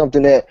 is that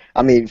something that,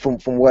 I mean, from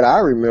what I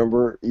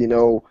remember, you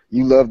know,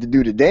 you love to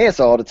do the dance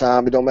all the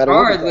time. It don't matter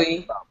what it's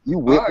Hardly. about. You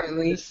whip,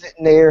 Hardly. just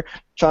sitting there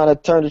trying to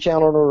turn the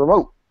channel on the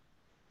remote.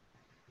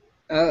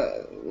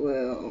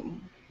 Well.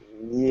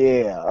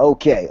 Yeah,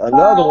 okay.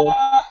 Another one.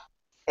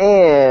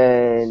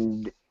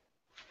 And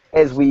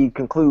as we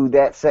conclude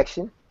that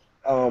section,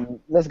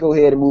 let's go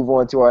ahead and move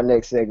on to our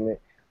next segment.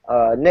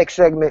 Next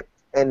segment,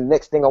 and the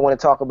next thing I want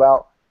to talk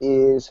about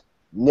is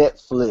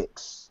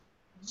Netflix.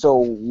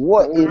 So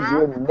what is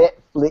your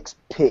Netflix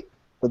pick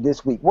for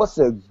this week? What's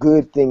a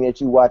good thing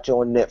that you watch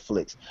on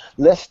Netflix?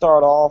 Let's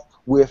start off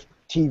with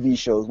TV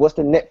shows. What's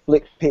the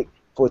Netflix pick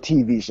for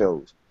TV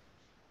shows?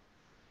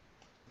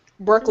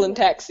 Brooklyn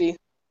Taxi.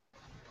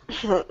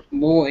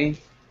 Boy.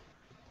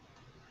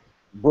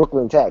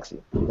 Brooklyn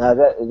Taxi. Now,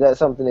 is that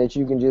something that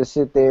you can just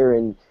sit there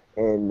and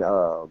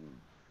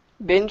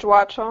Binge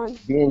watch on?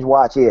 binge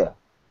watch? Yeah.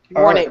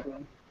 Run it.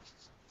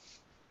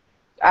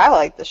 I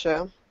like the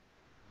show.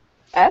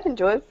 I'd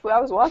enjoy it if I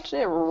was watching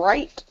it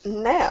right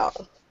now.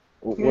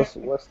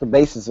 What's the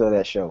basis of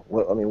that show?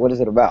 What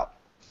is it about?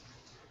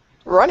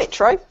 Run it,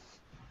 Trey.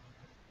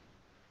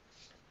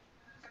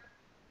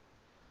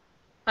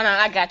 Hold on,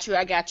 I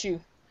got you.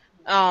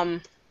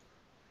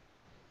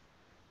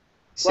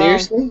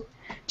 Seriously?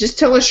 Just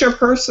tell us your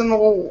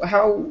personal,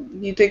 how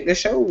you think the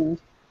show,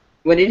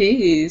 what it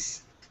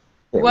is.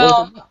 Yeah,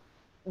 Well,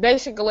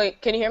 basically,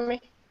 can you hear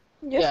me?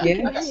 Yes, Yeah. I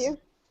can hear you.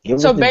 give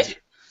us So, the-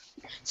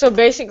 so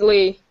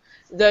basically,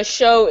 the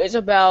show is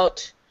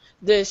about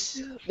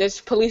this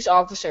police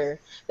officer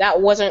that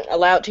wasn't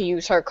allowed to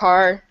use her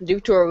car due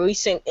to a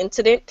recent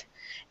incident,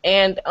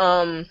 and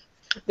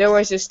there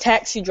was this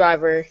taxi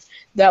driver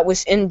that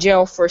was in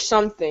jail for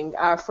something.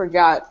 I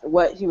forgot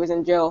what he was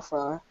in jail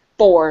for,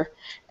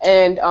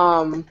 and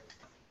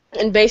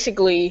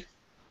basically,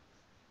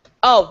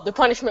 the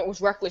punishment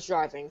was reckless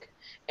driving,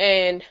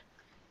 and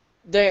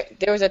there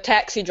was a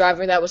taxi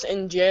driver that was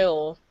in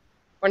jail,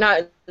 or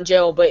not in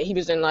jail, but he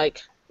was in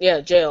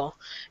jail,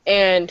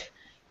 and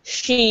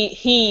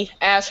he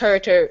asked her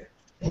to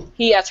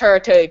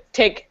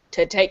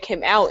take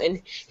him out,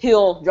 and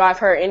he'll drive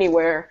her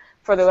anywhere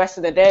for the rest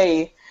of the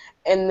day,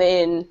 and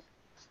then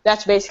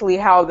that's basically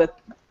how the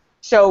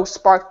show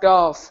sparked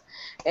off,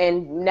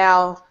 and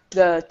now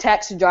the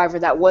taxi driver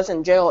that was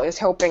in jail is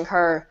helping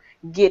her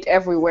get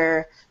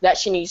everywhere that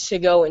she needs to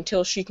go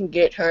until she can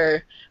get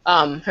her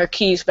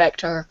keys back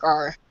to her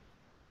car.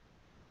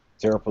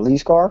 Is there a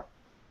police car?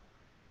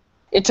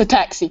 It's a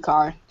taxi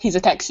car. He's a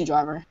taxi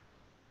driver.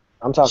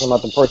 I'm talking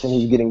about the person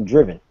who's getting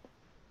driven.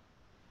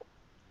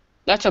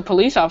 That's a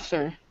police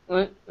officer.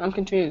 What? I'm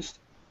confused.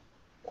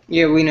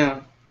 Yeah, we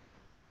know.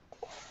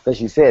 Because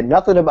you said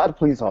nothing about a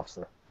police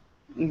officer.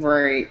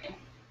 Right.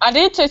 I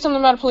did say something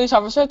about a police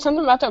officer. I said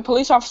something about the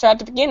police officer at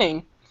the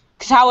beginning.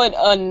 Because how would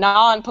a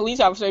non-police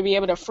officer be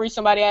able to free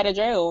somebody out of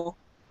jail?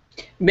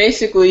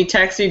 Basically,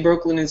 Taxi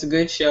Brooklyn is a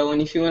good show,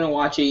 and if you want to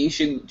watch it, you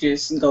should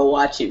just go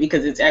watch it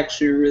because it's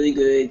actually really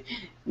good,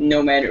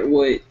 no matter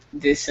what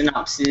the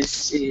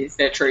synopsis is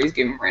that Trey's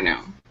giving right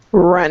now.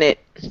 Run it.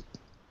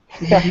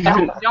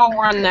 Don't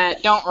run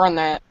that. Don't run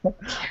that.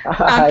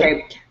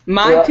 Okay,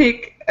 my Yeah.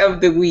 pick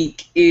of the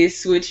week is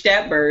Switched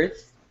at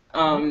Birth.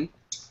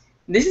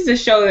 This is a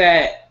show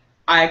that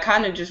I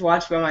kind of just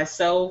watched by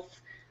myself.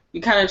 We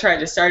kind of tried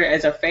to start it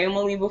as a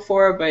family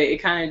before, but it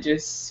kind of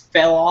just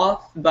fell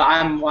off. But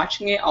I'm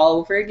watching it all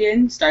over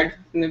again, started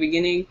from the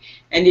beginning,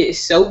 and it is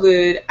so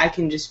good. I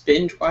can just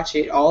binge watch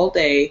it all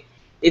day.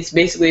 It's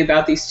basically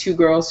about these two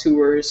girls who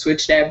were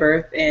switched at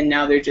birth, and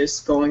now they're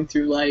just going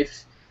through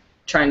life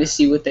trying to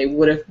see what they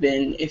would have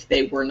been if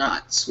they were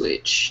not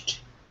switched.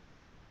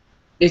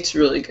 It's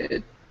really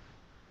good.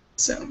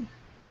 So,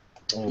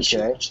 you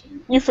should Okay. watch it.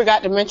 You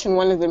forgot to mention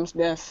one of them's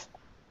death.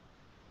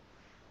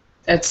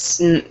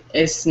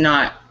 It's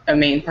not a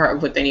main part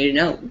of what they need to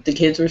know. The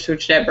kids were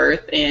switched at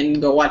birth, and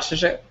go watch the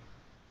show.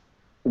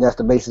 That's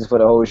the basis for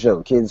the whole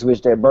show. Kids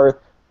switched at birth.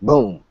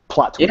 Boom.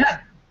 Plot twist. Yeah.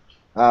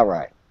 All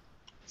right.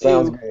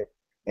 Sounds good.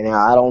 And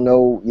I don't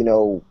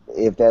know,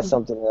 if that's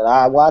something that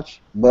I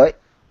watch, but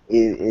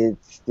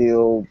it's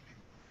still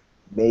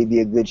may be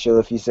a good show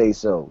if you say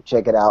so.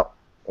 Check it out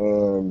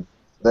and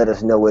let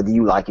us know whether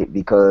you like it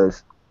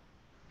because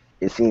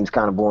it seems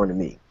kind of boring to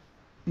me.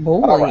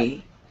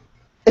 Boy.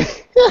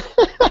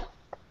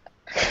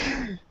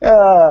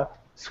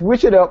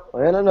 Switch it up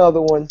and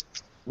another one.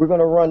 We're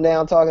gonna run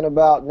down talking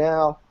about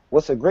now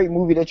what's a great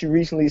movie that you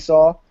recently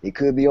saw. It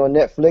could be on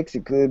Netflix.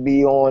 It could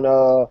be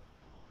on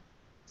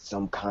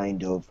some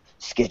kind of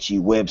sketchy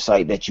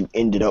website that you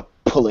ended up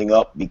pulling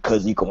up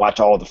because you can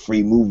watch all the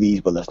free movies.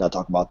 But let's not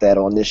talk about that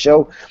on this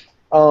show.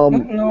 What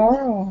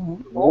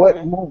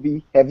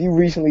movie have you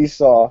recently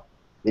saw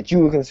that you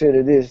would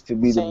consider this to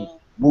be the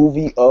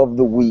movie of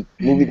the week?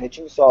 Movie that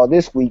you saw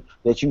this week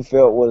that you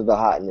felt was the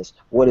hotness.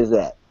 What is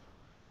that?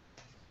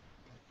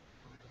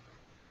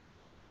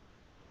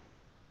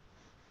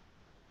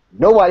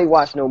 Nobody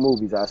watched no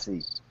movies, I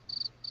see.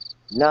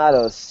 Not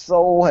a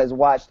soul has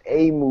watched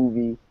a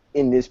movie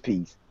in this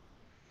piece.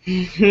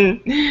 We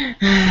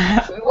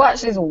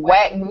watched this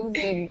whack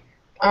movie,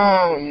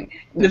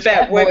 The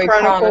Fat Boy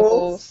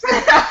Chronicles.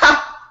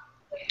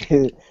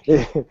 That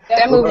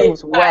movie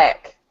was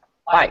whack.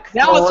 Like,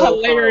 That was for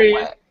real hilarious.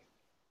 whack.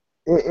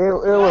 It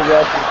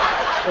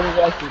was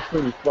actually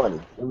pretty funny.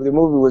 The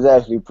movie was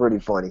actually pretty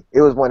funny.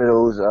 It was one of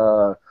those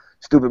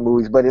stupid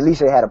movies, but at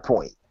least it had a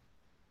point.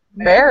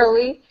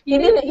 Barely.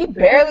 He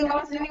barely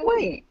lost any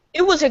weight.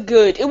 It was a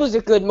good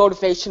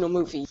motivational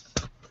movie.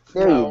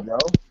 There you go.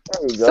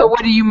 There you go. So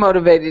what are you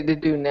motivated to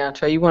do now,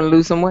 Trey? You want to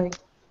lose some weight?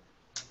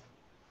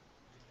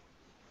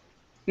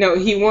 No,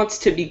 he wants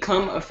to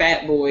become a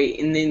fat boy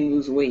and then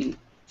lose weight.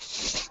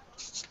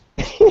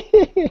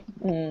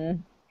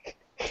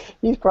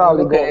 He's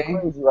probably going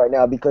crazy right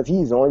now because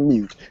he's on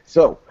mute.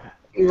 So,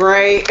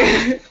 Right.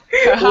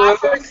 I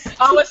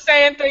was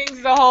saying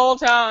things the whole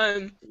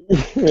time.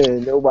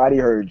 nobody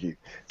heard you.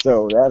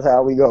 So that's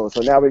how we go.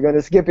 So now we're going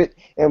to skip it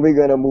and we're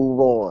going to move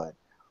on.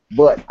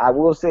 But I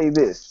will say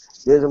this.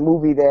 There's a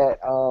movie that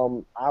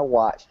I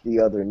watched the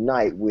other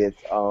night with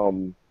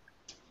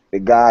the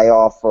guy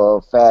off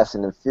of Fast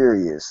and the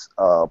Furious,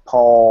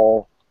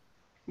 Paul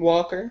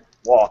Walker.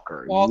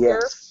 Walker?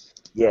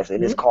 Yes,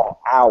 and it's called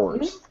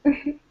Hours.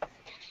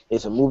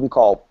 It's a movie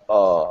called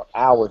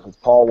Hours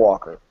with Paul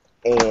Walker.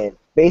 And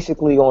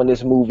basically on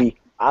this movie,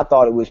 I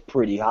thought it was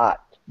pretty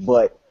hot.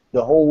 But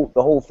the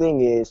whole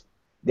thing is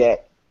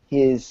that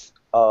he's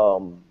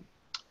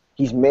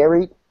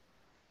married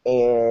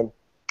and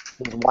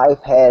his wife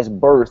gives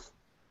birth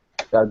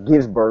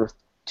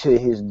to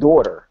his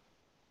daughter,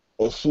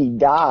 and she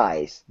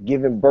dies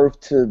giving birth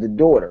to the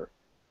daughter.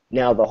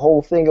 Now the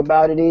whole thing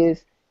about it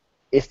is,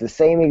 it's the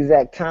same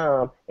exact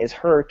time as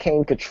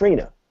Hurricane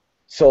Katrina.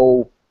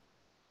 So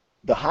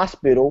the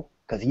hospital,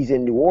 because he's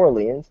in New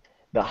Orleans,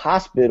 the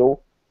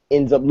hospital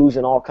ends up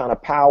losing all kind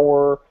of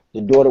power.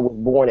 The daughter was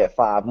born at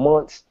 5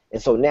 months,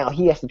 and so now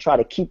he has to try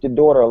to keep the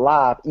daughter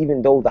alive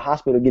even though the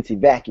hospital gets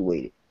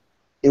evacuated.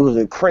 It was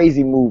a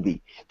crazy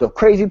movie. The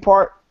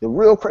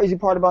real crazy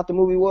part about the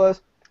movie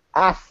was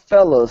I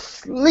fell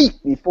asleep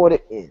before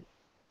the end.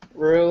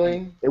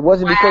 Really? It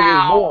wasn't because it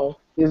was boring.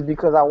 It was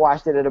because I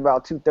watched it at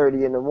about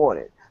 2:30 in the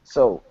morning.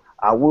 So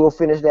I will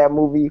finish that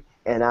movie,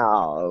 and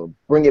I'll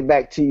bring it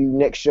back to you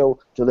next show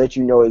to let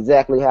you know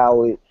exactly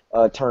how it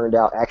turned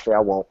out. Actually, I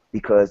won't,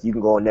 because you can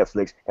go on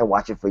Netflix and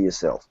watch it for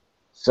yourself.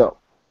 So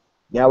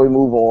now we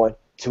move on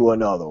to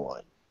another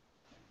one.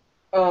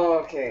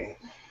 Okay.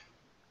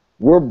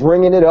 We're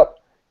bringing it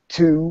up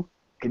to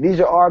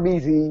Khadijah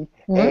RBZ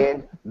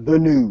and the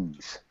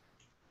news.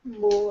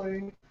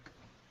 Boy.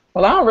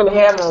 Well, I don't really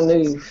have no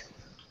news.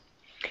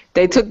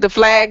 They took the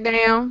flag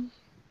down.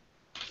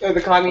 Or the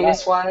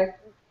communist flag?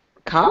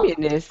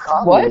 Communist.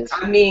 What?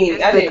 I mean,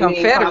 It's I the didn't mean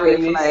Confederate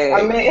communist. flag.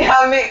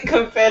 I meant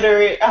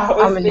Confederate. I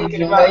was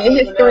thinking about know your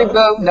history, something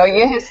else. boo. Know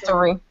your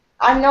history.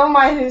 I know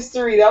my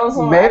history. That was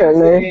on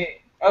Barely. accident.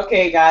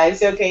 Okay,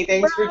 guys. Okay,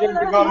 thanks for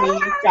jumping on me.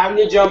 Time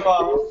to jump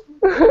off.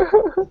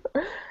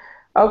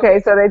 Okay,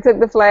 so they took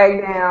the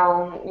flag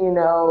down. You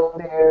know,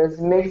 there's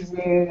mixed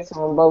views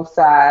on both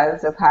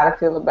sides of how to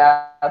feel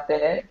about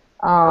that.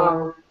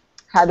 How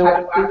do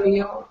I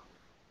feel?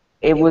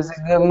 It was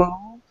a good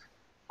move.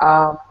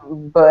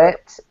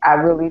 But I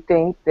really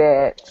think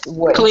that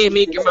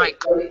Mute your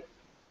mic.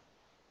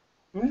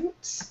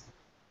 Oops.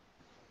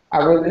 I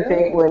really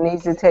think what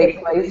needs to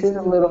take place is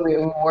a little bit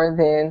more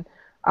than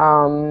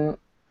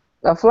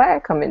a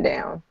flag coming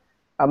down.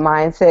 A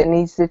mindset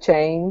needs to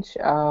change.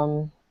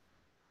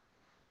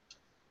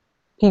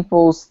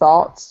 People's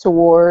thoughts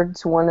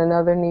towards one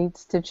another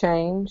needs to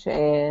change,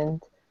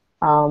 and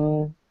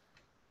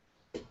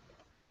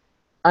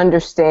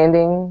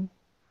understanding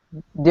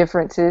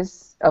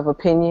differences of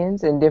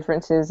opinions and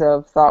differences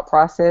of thought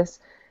processes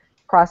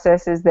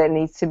that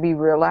needs to be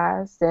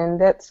realized,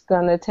 and that's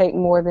going to take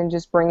more than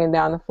just bringing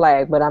down the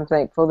flag. But I'm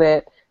thankful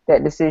that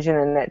that decision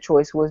and that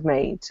choice was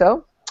made.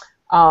 So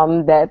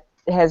that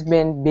has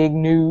been big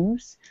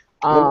news.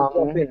 Let me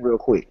jump in real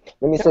quick.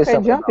 Let me say Okay,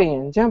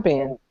 something. jump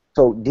in.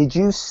 So did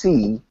you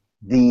see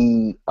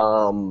the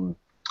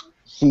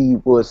she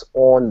was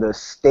on the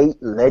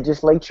state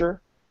legislature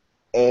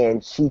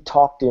and she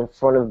talked in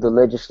front of the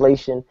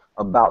legislation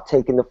about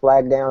taking the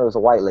flag down. It was a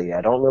white lady.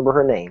 I don't remember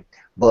her name,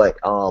 but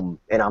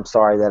and I'm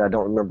sorry that I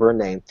don't remember her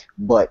name,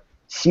 but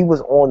she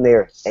was on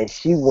there and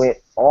she went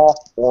off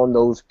on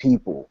those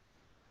people,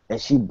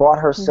 and she brought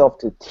herself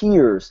to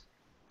tears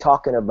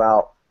talking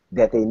about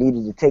that they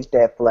needed to take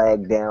that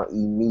flag down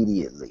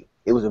immediately.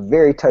 It was a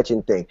very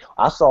touching thing.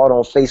 I saw it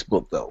on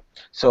Facebook though,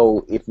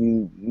 so if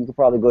you could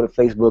probably go to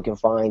Facebook and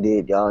find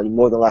it. You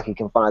more than likely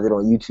can find it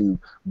on YouTube.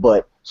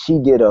 But she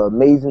did an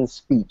amazing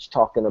speech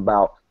talking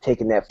about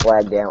taking that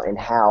flag down and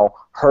how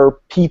her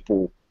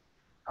people,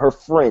 her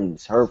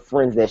friends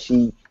that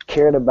she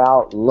cared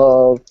about,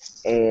 loved,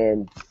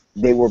 and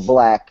they were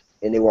black,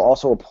 and they were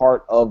also a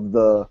part of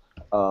the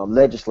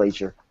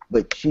legislature.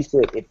 But she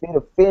said if it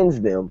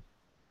offends them,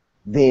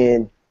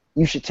 then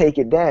you should take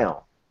it down.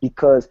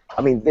 Because,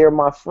 I mean, they're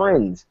my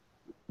friends.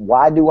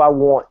 Why do I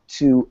want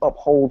to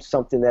uphold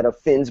something that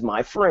offends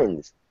my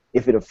friends?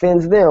 If it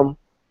offends them,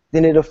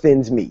 then it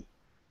offends me.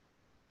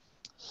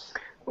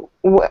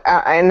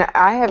 And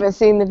I haven't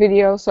seen the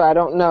video, so I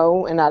don't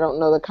know, and I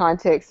don't know the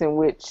context in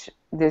which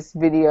this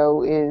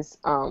video is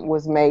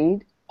was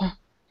made,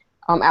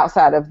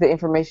 outside of the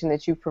information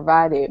that you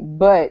provided.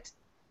 But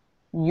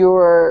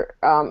you're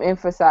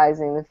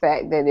emphasizing the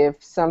fact that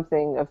if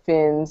something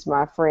offends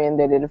my friend,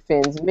 that it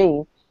offends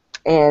me,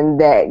 and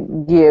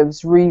that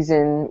gives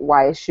reason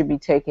why it should be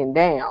taken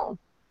down.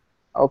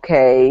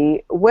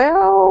 Okay,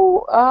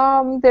 well,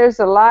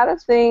 there's a lot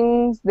of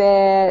things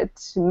that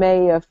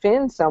may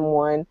offend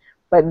someone,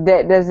 but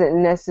that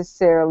doesn't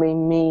necessarily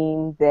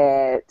mean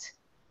that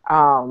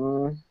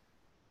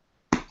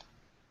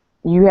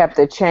you have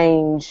to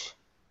change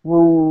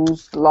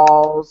rules,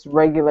 laws,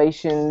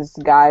 regulations,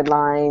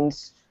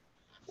 guidelines,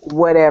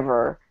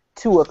 whatever,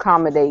 to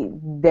accommodate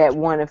that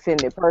one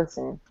offended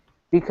person.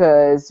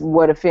 Because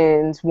what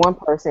offends one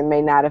person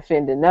may not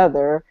offend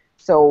another.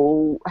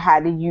 So how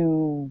do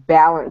you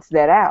balance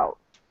that out?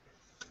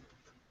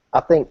 I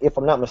think, if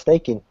I'm not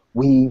mistaken,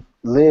 we've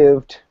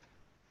lived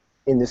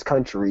in this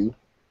country,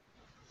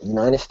 the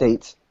United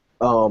States,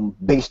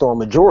 based on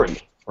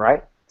majority,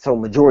 right? So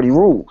majority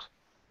rules.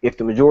 If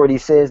the majority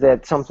says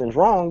that something's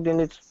wrong, then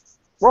it's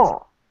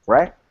wrong,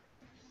 right?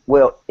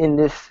 Well, in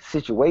this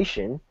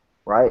situation,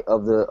 right,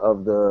 of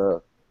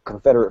the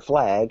Confederate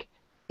flag,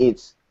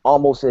 it's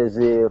almost as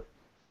if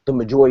the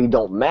majority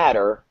don't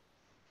matter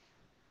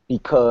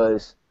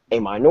because a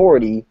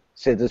minority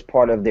says it's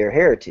part of their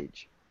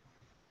heritage.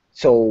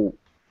 So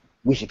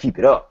we should keep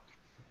it up.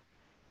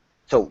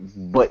 So,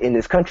 but in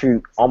this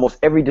country, almost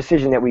every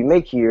decision that we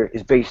make here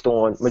is based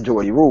on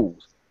majority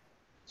rules.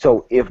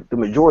 So if the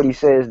majority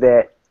says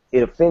that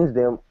it offends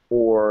them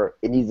or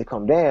it needs to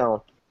come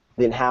down,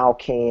 then how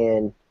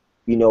can,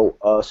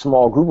 a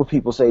small group of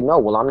people say, no,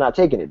 well, I'm not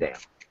taking it down?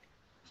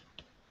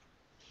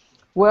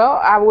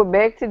 Well, I would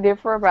beg to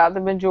differ about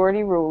the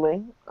majority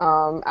ruling.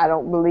 I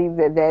don't believe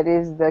that that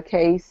is the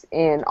case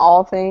in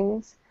all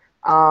things.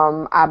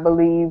 I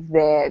believe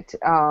that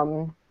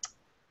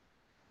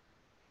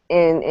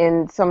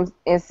in some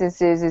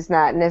instances it's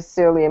not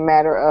necessarily a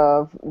matter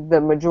of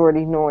the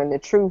majority knowing the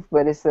truth,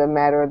 but it's a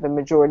matter of the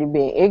majority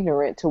being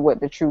ignorant to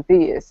what the truth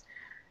is.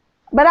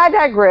 But I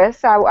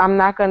digress. I'm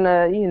not going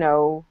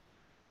to,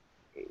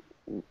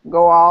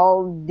 go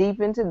all deep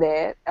into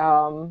that.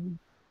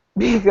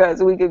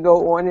 Because we could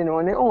go on and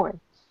on and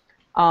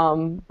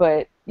on.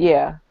 But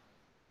yeah,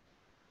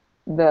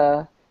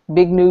 the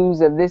big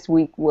news of this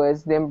week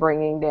was them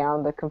bringing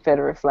down the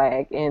Confederate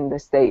flag in the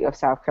state of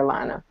South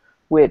Carolina,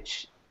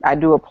 which I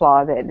do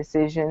applaud that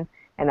decision,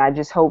 and I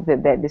just hope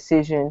that that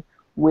decision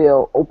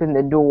will open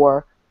the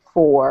door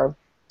for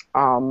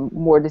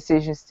more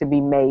decisions to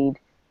be made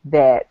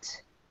that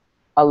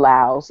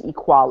allows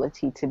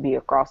equality to be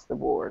across the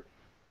board.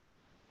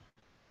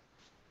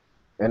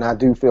 And I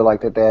do feel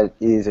like that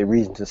is a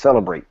reason to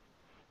celebrate.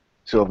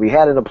 So if we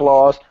had an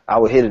applause, I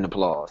would hit an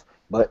applause.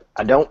 But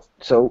I don't,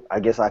 so I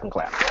guess I can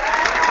clap.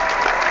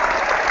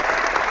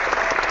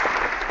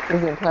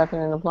 Isn't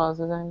clapping and applause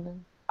the same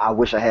thing? I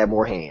wish I had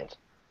more hands.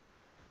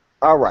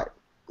 All right.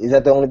 Is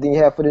that the only thing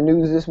you have for the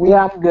news this week?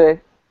 Yeah, I'm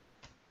good.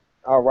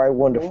 All right,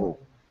 wonderful.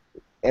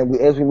 And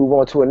as we move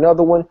on to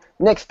another one,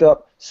 next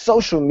up,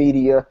 social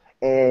media.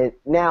 And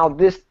now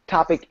this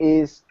topic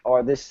is,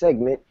 or this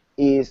segment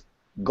is,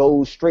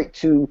 goes straight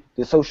to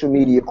the social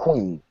media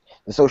queen.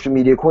 The social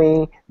media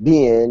queen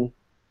being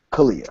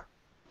Kalia.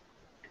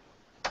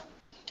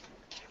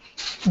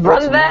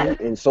 Run that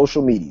in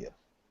social media.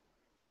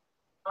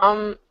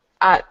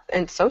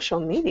 In social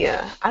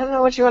media, I don't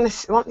know what you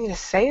want me to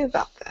say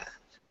about that.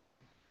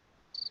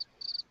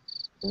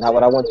 Not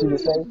what I want you to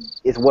say.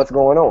 It's what's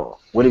going on.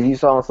 What have you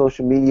saw on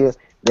social media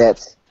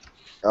that's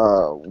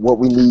what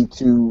we need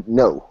to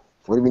know?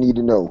 What do we need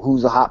to know?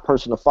 Who's a hot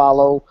person to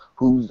follow?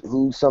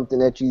 Who's something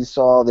that you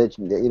saw that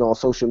on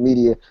social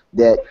media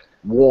that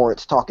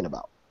warrants talking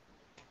about?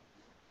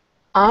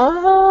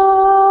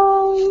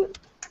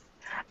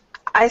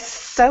 I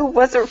so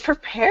wasn't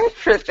prepared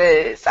for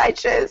this. I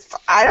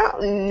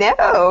don't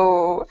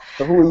know.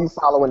 So who are you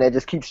following that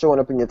just keeps showing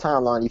up in your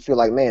timeline? You feel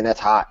like, man, that's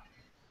hot.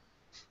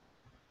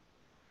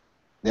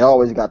 They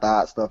always got the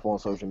hot stuff on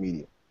social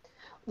media.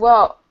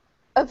 Well,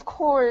 of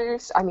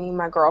course, I mean,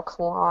 my girl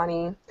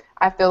Kalani,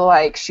 I feel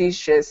like she's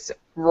just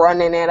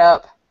running it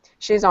up.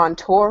 She's on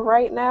tour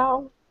right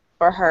now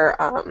for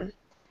her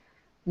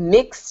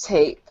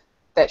mixtape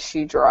that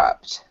she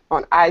dropped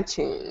on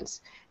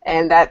iTunes,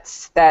 and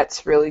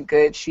that's really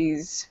good.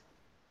 She's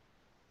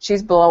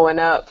blowing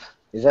up.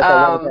 Is that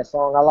the one with that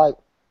song I like?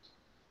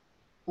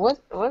 What?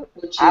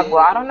 Which Well,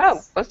 I don't know.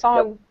 What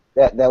song?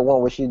 That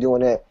one where she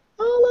doing that.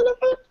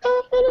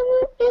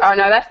 Oh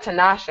no, that's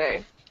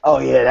Tinashe. Oh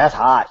yeah, that's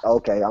hot.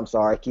 Okay, I'm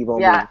sorry. Keep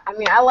on Yeah, I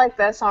mean, I like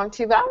that song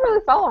too, but I don't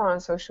really follow her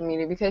on social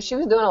media because she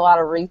was doing a lot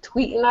of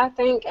retweeting, I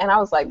think, and I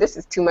was like, this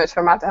is too much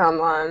for my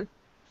timeline.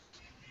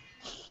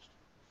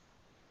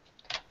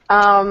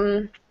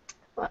 Um,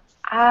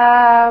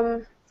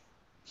 um,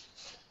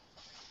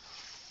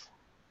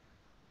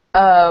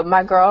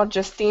 my girl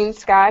Justine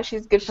Skye,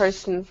 she's a good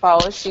person to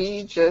follow.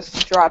 She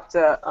just dropped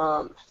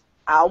a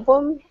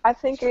album, I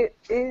think it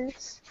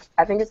is.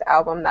 I think it's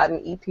album, not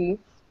an EP.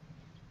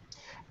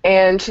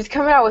 And she's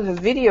coming out with a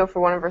video for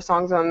one of her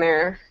songs on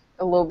there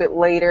a little bit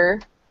later.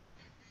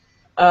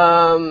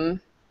 I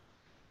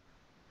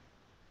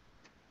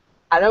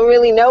don't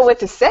really know what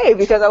to say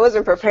because I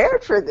wasn't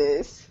prepared for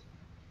this.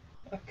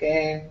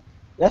 Okay.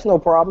 That's no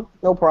problem.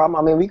 No problem.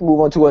 I mean, we can move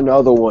on to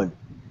another one.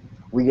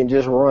 We can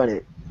just run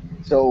it.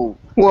 So.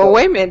 Well,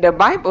 wait a minute. The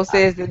Bible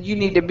says that you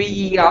need to be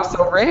ye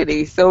also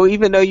ready. So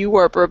even though you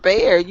were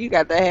prepared, you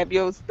got to have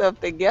your stuff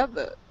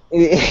together.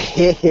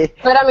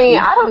 But I mean,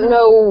 I don't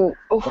know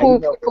who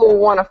people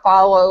want to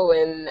follow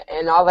and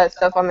all that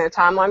stuff on their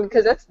timeline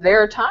because that's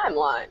their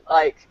timeline.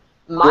 Like,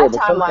 my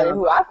timeline and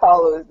who I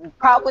follow is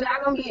probably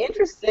not going to be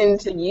interesting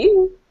to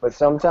you. But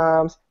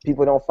sometimes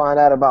people don't find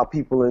out about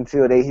people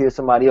until they hear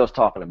somebody else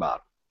talking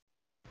about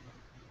them.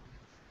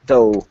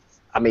 So,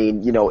 I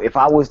mean, you know, if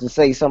I was to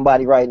say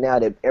somebody right now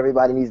that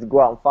everybody needs to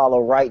go out and follow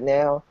right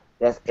now,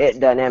 that's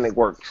at Dynamic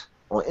Works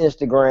on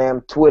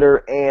Instagram, Twitter,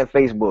 and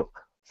Facebook.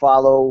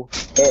 Follow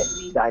at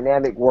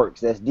Dynamic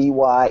Works. That's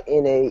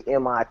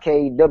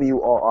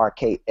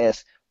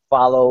DYNAMIKWORKS.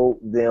 Follow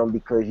them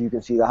because you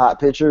can see the hot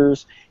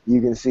pictures.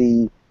 You can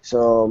see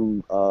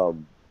some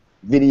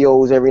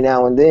videos every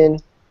now and then.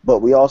 But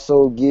we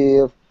also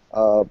give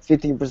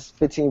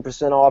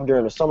 15% off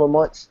during the summer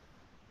months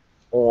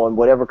on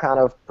whatever kind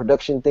of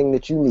production thing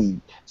that you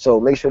need. So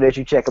make sure that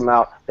you check them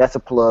out. That's a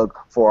plug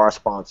for our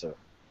sponsor.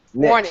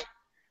 Next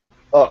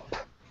up,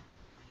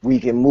 we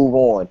can move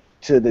on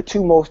to the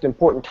two most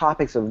important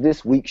topics of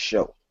this week's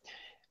show.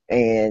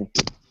 And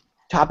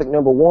topic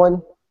number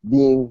one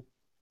being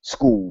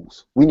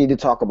schools. We need to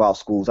talk about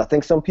schools. I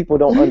think some people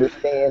don't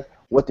understand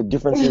what the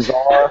differences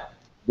are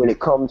when it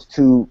comes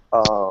to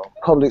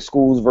public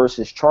schools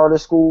versus charter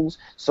schools.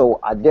 So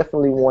I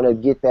definitely want to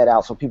get that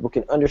out so people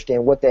can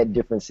understand what that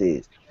difference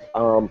is.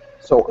 So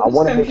I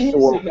want to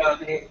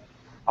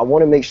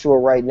make sure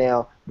right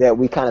now that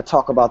we kind of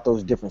talk about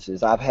those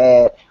differences. I've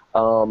had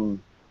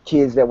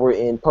kids that were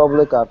in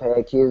public, I've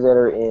had kids that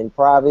are in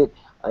private,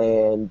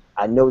 and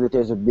I know that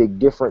there's a big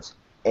difference,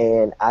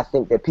 and I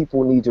think that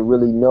people need to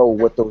really know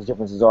what those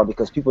differences are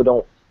because people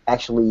don't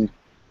actually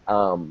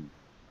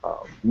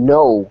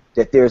know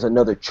that there's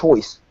another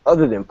choice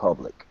other than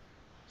public.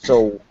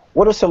 So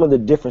what are some of the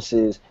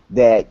differences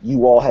that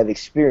you all have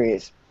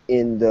experienced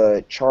in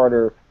the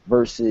charter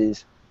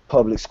versus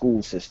public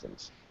school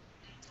systems?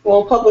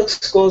 Well, public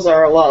schools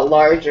are a lot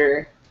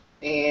larger,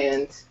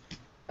 and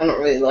I don't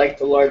really like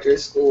the larger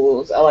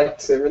schools. I like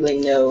to really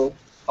know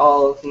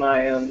all of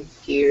my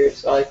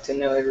peers. I like to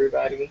know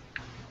everybody,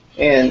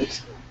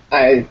 and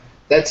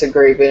that's a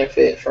great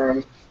benefit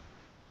from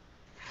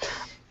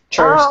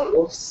charter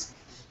schools.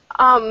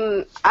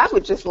 I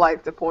would just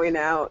like to point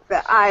out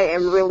that I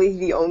am really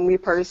the only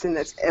person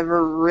that's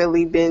ever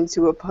really been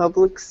to a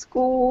public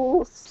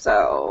school.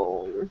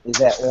 So is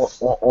that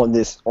on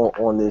this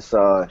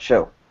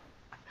show?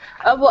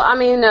 Well, I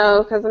mean,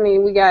 no, because I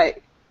mean, we got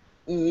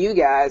you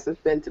guys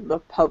have been to the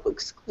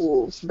public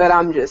schools, but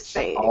I'm just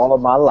saying. All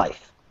of my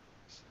life.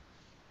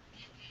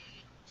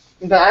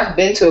 But I've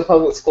been to a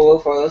public school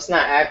before. Let's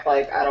not act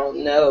like I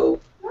don't know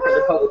what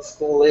a public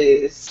school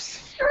is.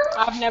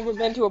 I've never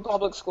been to a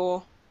public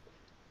school.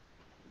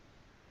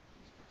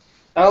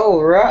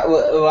 Oh, right.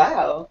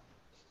 Wow.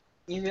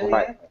 You really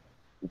have?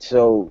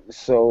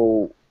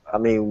 So, I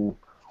mean,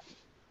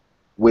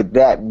 with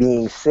that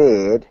being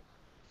said,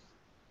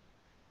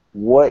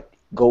 what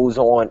goes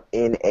on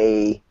in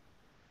a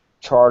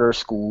charter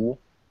school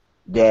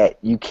that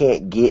you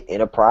can't get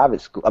in a private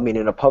school? I mean,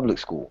 in a public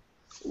school.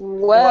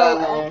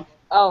 Well,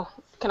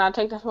 can I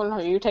take this one, or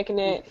are you taking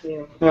it?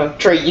 Yeah. No,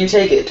 Trey, you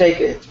take it.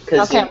 Okay,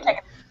 I'm taking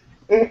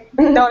it.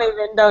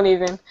 Don't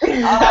even.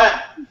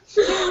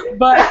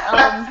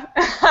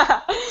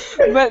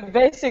 But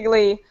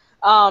basically,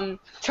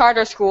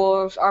 charter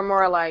schools are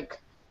more like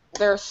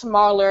they're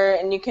smaller,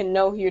 and you can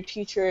know who your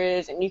teacher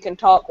is, and you can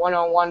talk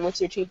one-on-one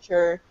with your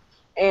teacher.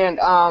 And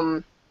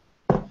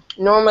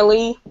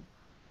normally,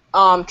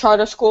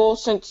 charter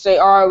schools, since they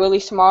are really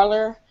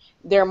smaller,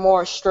 they're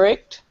more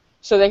strict,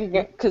 so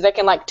they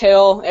can like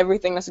tell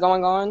everything that's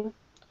going on.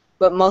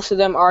 but most of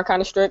them are kind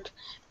of strict,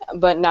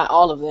 but not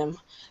all of them.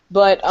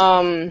 But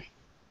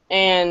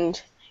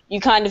and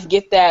you kind of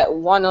get that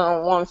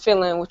one-on-one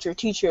feeling with your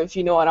teacher, if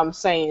you know what I'm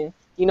saying.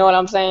 You know what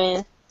I'm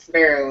saying?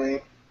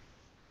 Barely.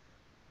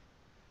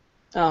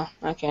 Oh,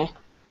 okay.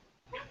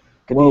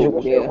 Khadijah,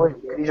 Whoa, yeah.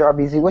 Khadijah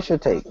RBZ, what's your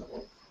take?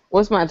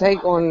 What's my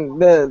take on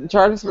the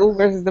charter school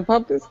versus the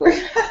public school?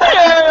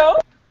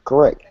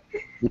 Correct.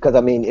 Because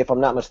I mean, if I'm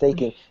not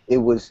mistaken, it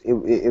was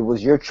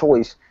your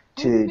choice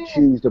to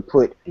choose to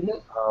put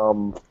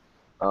um,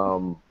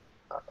 um,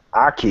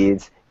 our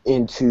kids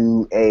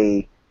into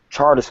a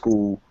charter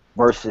school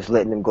versus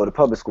letting them go to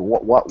public school.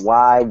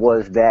 Why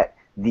was that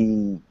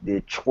the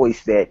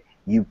choice that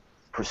you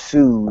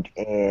pursued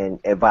and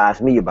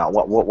advised me about?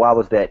 Why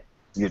was that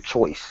your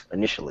choice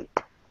initially?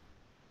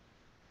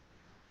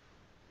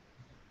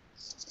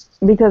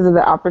 Because of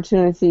the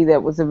opportunity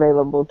that was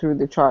available through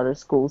the charter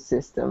school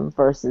system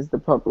versus the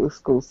public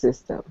school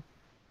system.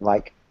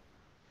 Like,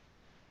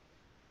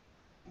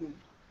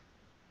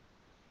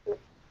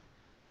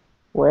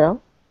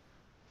 Well,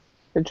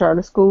 the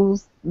charter school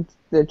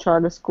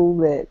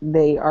that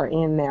they are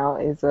in now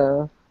is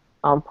a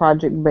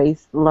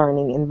project-based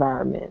learning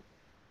environment.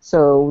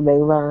 So they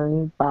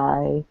learn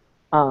by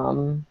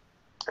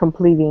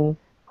completing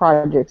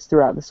projects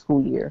throughout the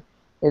school year.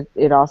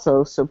 It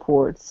also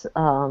supports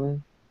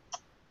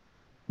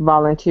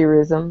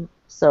volunteerism,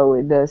 so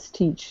it does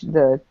teach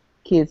the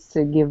kids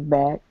to give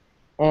back.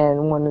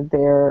 And one of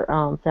their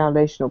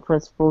foundational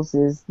principles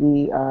is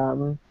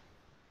the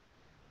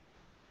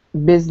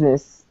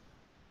business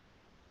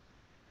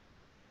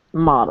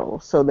model.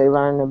 So they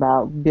learn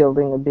about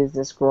building a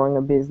business, growing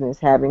a business,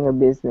 having a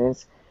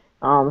business.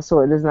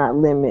 So it does not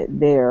limit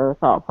their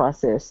thought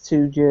process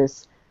to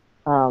just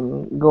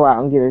go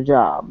out and get a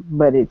job,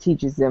 but it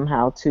teaches them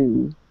how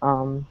to,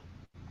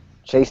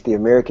 chase the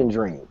American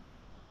dream.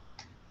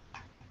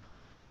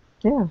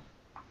 yeah.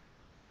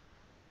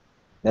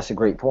 That's a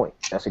great point.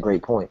 That's a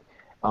great point.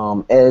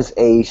 As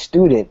a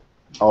student,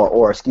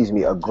 or excuse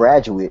me, a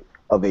graduate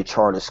of a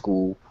charter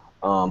school,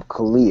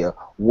 Kalia,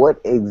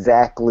 what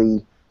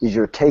exactly is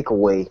your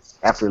takeaway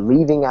after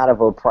leaving out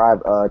of a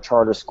private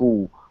charter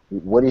school?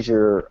 What is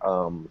your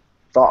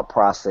thought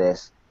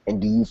process,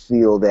 and do you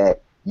feel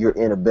that you're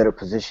in a better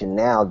position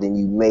now than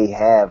you may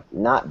have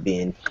not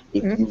been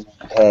if you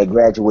had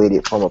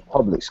graduated from a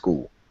public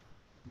school?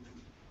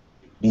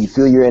 Do you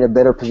feel you're in a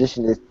better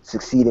position to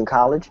succeed in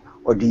college,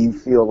 or do you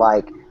feel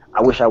like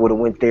I wish I would have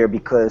went there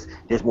because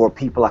there's more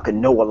people, I could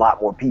know a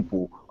lot more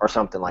people, or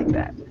something like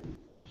that?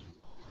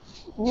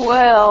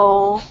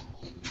 Well,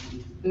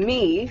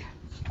 me,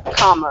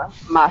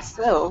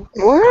 myself,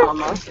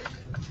 What?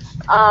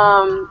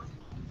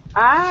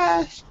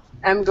 I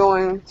am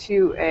going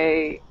to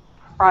a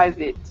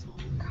private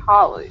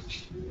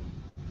college.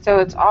 So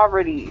it's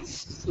already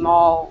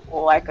small,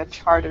 like a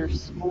charter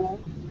school.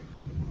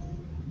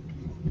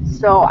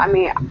 So, I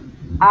mean,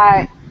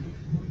 I,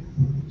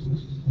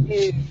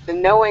 the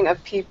knowing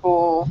of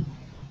people,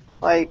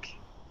 like,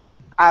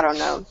 I don't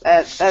know,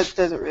 that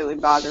doesn't really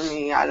bother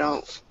me. I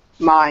don't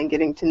mind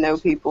getting to know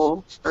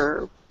people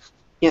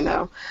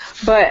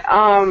but,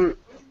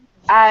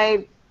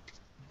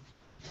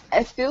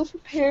 I feel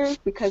prepared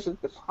because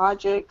of the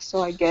project,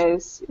 so I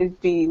guess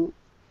it'd be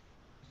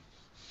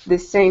the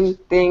same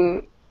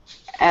thing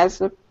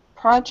as a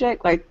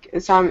project, like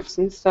assignments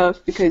and stuff,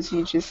 because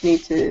you just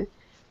need to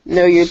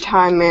know your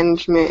time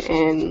management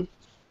and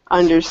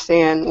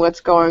understand what's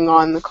going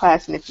on in the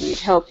class, and if you need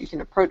help, you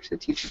can approach the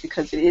teacher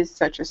because it is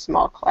such a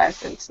small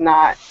class and it's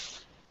not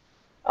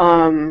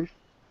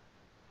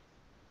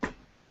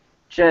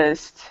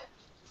just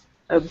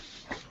a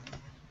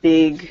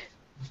big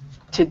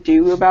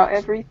to-do about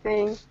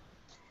everything.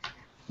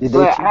 Did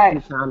they teach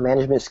you time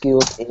management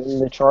skills in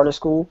the charter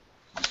school?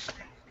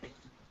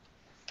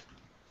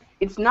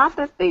 It's not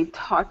that they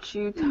taught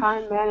you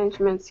time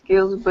management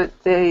skills, but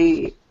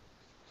it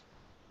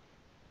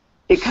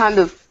kind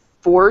of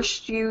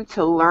forced you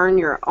to learn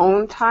your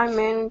own time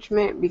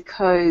management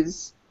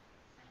because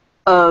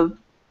of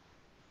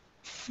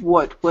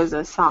what was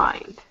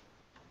assigned.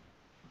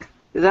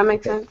 Does that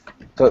make sense?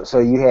 So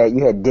you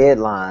had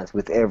deadlines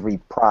with every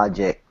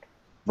project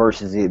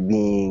versus it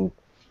being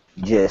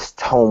just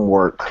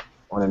homework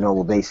on a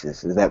normal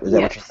basis. Is that what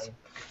you're saying?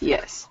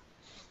 Yes.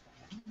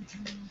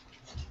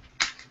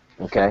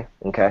 Okay.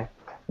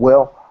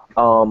 Well,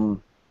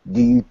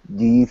 do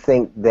you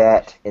think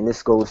that, and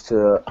this goes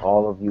to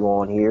all of you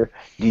on here,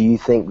 do you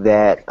think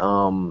that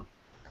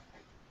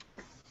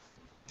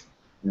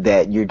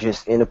that you're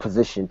just in a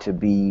position to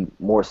be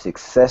more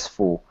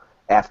successful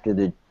after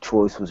the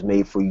choice was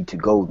made for you to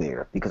go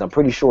there? Because I'm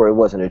pretty sure it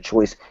wasn't a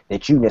choice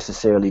that you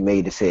necessarily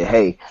made to say,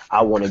 hey,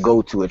 I want to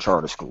go to a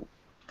charter school.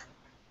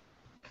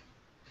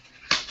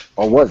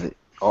 Or was it?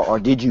 Or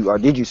did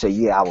you say,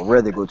 yeah, I would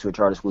rather go to a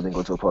charter school than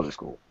go to a public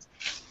school?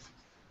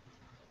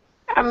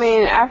 I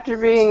mean, after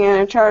being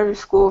in a charter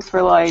school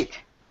for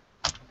like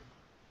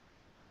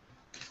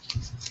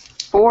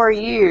 4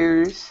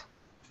 years,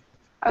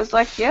 I was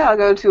like, yeah, I'll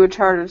go to a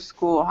charter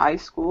school, high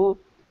school.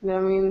 I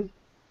mean,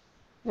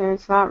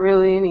 There's not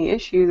really any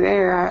issue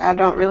there. I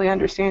don't really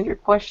understand your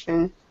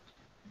question.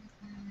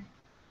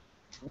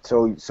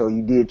 So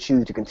you did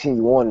choose to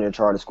continue on in a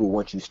charter school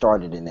once you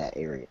started in that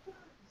area.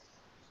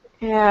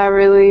 Yeah,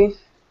 really.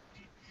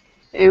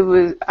 It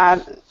was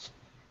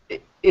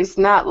it's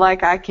not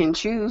like I can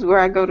choose where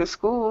I go to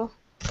school.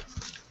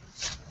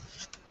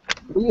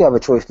 Well, you have a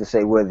choice to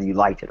say whether you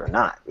liked it or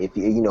not. If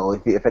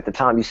if at the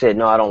time you said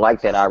no, I don't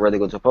like that, I'd rather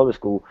go to a public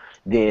school,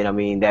 then I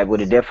mean that would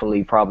have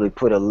definitely probably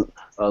put a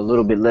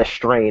little bit less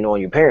strain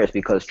on your parents,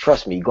 because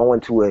trust me, going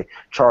to a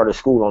charter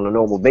school on a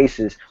normal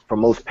basis for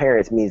most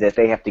parents means that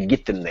they have to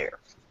get them there.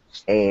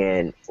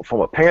 And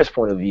from a parent's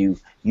point of view,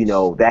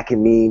 that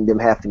can mean them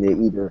having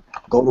to either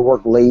go to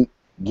work late,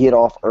 get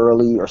off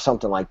early, or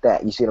something like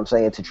that. You see what I'm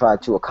saying? To try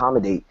to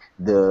accommodate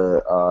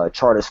the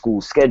charter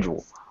school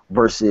schedule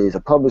versus a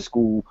public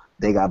school.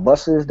 They got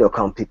buses. They'll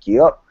come pick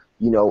you up,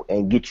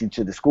 and get you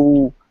to the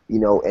school,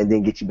 and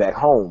then get you back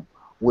home.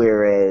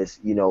 Whereas,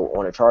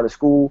 on a charter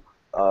school,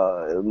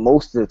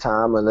 most of the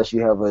time, unless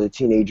you have a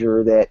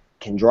teenager that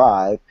can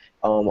drive,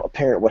 a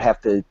parent would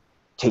have to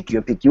take you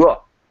and pick you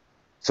up.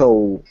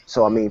 So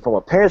I mean, from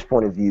a parent's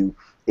point of view,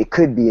 it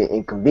could be an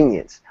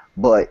inconvenience.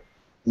 But,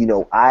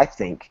 I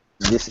think,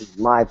 this is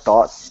my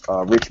thoughts,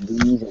 Rich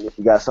Bees, and if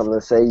you got something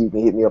to say, you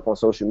can hit me up on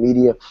social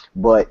media.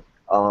 But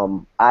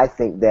I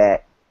think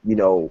that,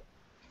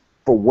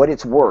 for what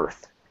it's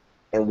worth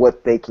and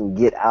what they can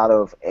get out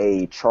of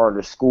a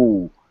charter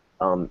school,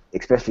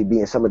 especially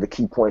being some of the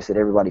key points that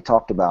everybody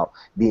talked about,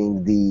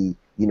 being the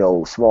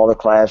smaller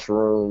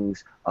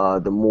classrooms,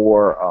 the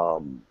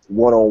more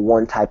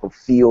one-on-one type of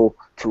feel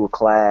to a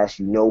class.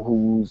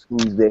 Who's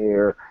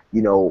there,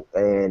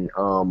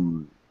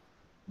 and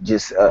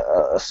just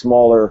a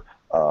smaller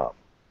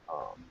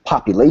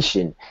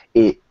population.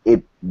 It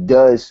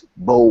does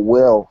bode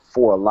well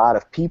for a lot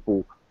of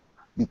people,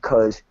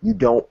 because you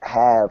don't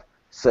have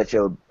such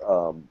a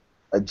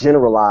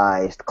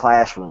generalized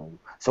classroom.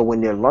 So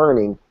when they're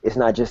learning, it's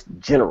not just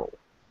general.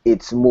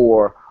 It's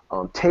more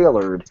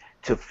tailored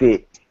to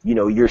fit,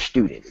 your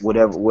student,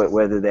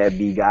 whether that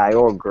be guy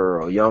or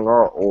girl, young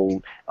or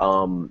old,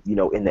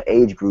 in the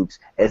age groups.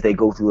 As they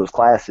go through those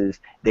classes,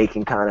 they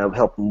can kind of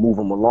help move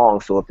them along.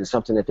 So if it's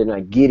something that they're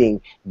not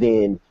getting,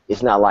 then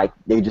it's not like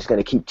they're just going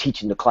to keep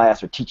teaching the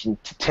class or teaching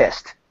to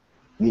test.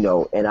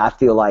 And I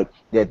feel like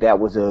that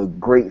was a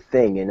great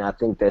thing, and I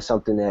think that's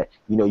something that,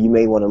 you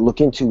may want to look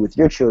into with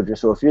your children.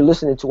 So if you're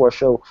listening to our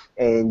show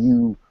and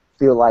you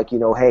feel like,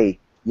 hey,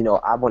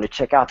 I want to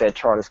check out that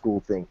charter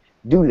school thing,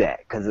 do that,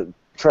 because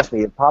trust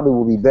me, it probably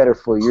will be better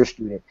for your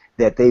student,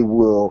 that they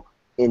will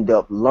end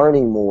up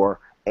learning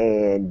more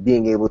and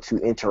being able to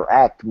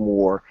interact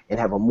more and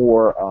have a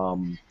more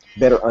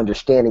better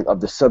understanding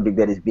of the subject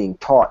that is being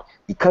taught,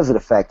 because of the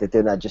fact that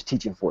they're not just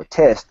teaching for a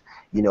test,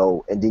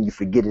 and then you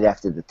forget it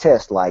after the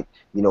test, like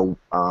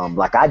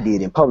I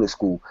did in public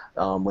school.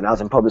 When I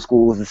was in public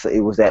school,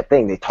 it was that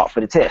thing, they taught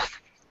for the test,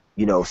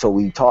 so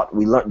we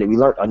learned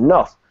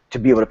enough to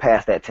be able to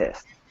pass that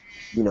test,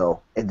 and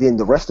then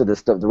the rest of the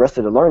stuff, the rest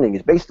of the learning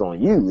is based on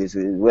you, is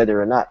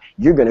whether or not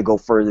you're going to go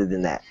further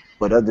than that.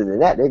 But other than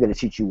that, they're going to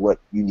teach you what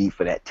you need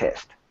for that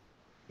test,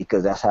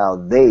 because that's how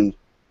the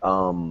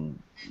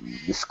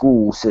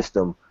school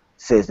system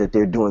says that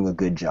they're doing a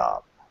good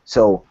job.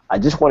 So I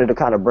just wanted to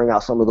kind of bring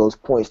out some of those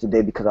points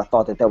today, because I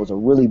thought that was a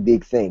really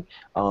big thing,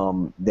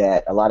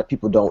 that a lot of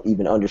people don't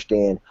even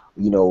understand,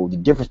 the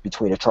difference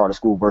between a charter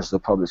school versus a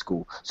public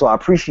school. So I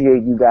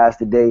appreciate you guys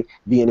today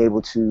being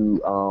able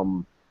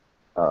to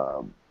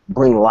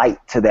bring light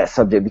to that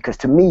subject, because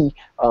to me,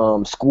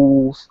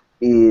 schools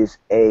is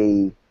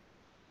a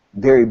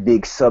very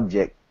big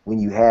subject when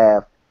you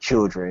have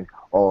children,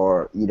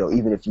 or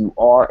even if you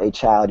are a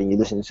child and you're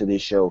listening to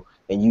this show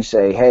and you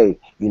say, hey,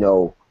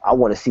 I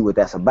want to see what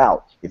that's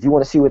about. If you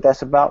want to see what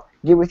that's about,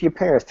 get with your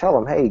parents. Tell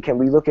them, hey, can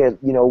we look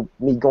at,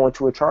 me going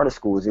to a charter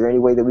school? Is there any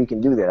way that we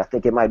can do that? I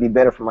think it might be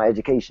better for my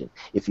education.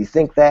 If you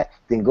think that,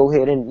 then go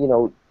ahead and,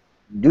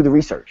 do the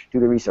research.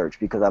 Do the research,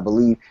 because I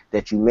believe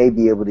that you may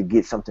be able to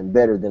get something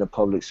better than a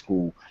public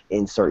school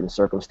in certain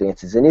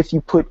circumstances, and if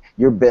you put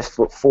your best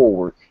foot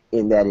forward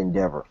in that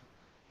endeavor.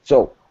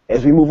 So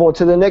as we move on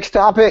to the next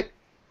topic,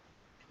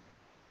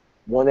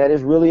 one that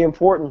is really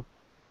important,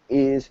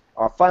 is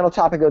our final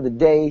topic of the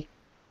day: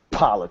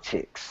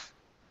 politics.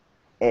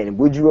 And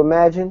would you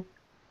imagine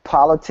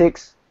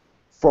politics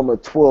from a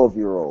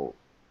 12-year-old?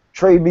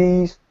 Trey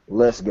Bees,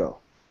 let's go.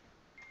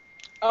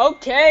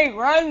 Okay,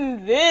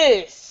 run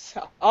this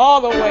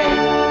all the way.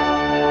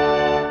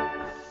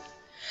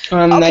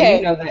 Now Okay.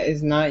 you know that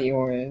is not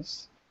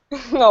yours.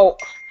 No,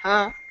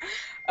 huh?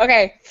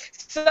 Okay,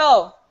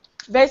 so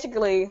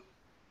basically,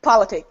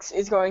 politics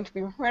is going to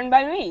be run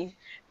by me.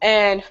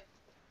 And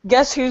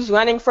guess who's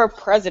running for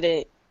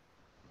president?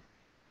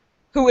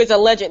 Who is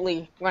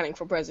allegedly running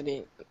for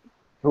president?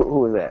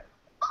 Who is that?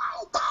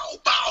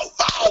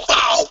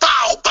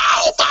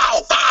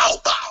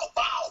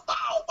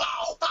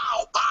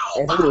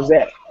 And who is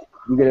that?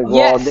 You gonna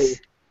go all day?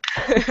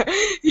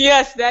 Yes.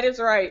 Yes, that is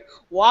right.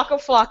 Waka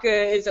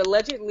Flocka is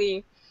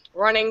allegedly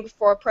running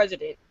for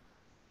president.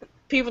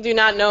 people do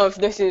not know if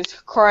this is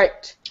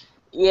correct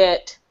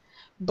yet,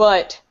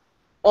 but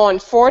on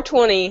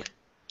 420,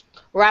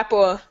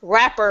 rapper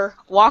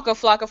Waka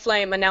Flocka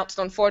Flame announced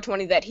on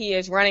 420 that he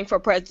is running for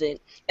president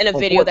in a On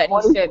video that he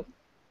 420? said,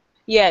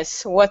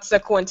 yes, what's the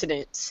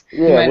coincidence?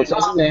 You Yeah, might well, have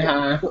just been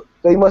high. so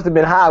he must have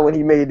been high when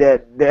he made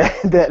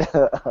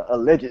that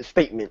alleged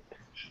statement.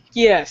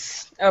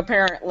 Yes,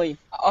 apparently.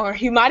 Or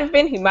he might have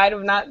been, he might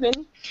have not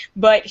been.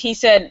 But he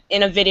said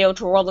in a video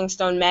to Rolling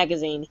Stone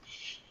magazine,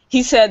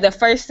 he said the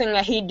first thing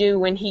that he'd do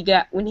when he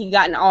got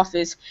in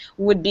office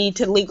would be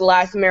to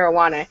legalize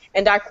marijuana.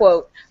 And I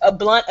quote, "A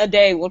blunt a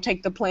day will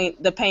take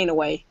the pain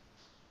away."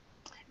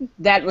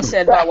 That was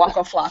said by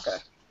Waka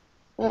Flocka.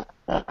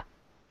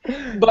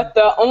 But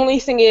the only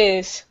thing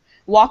is,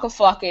 Waka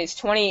Flocka is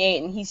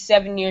 28 and he's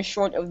 7 years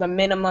short of the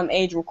minimum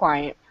age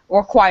requirement.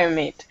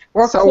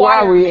 So why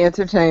are we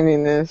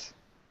entertaining this?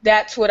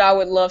 That's what I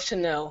would love to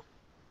know.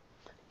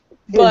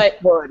 It's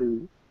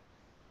funny.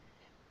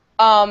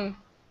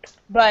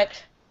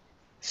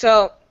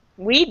 So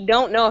we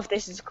don't know if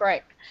this is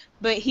correct.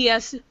 But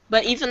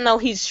even though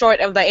he's short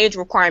of the age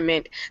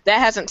requirement, that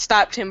hasn't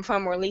stopped him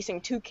from releasing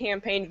 2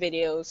 campaign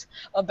videos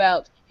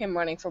about him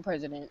running for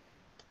president.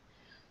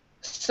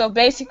 So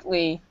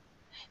basically,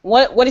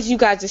 what is you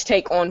guys'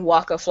 take on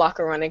Waka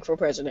Flocka running for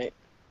president?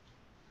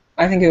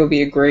 I think it would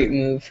be a great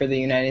move for the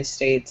United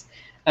States.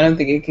 I don't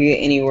think it could get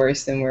any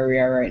worse than where we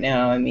are right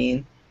now. I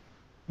mean,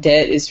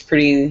 debt is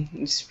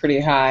pretty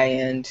high,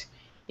 and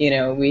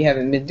we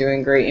haven't been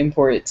doing great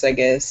imports, I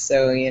guess.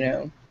 So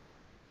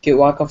get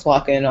Waka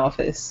Flocka in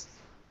office.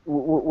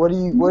 What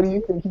do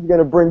you think he's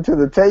gonna bring to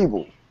the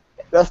table?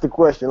 That's the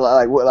question.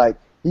 Like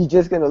he's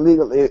just gonna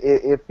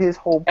if his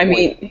whole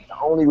point is to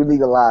only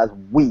legalize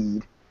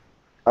weed.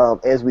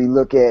 As we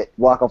look at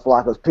Waka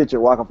Flocka's picture,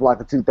 Waka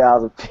Flocka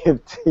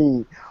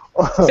 2015.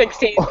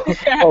 16.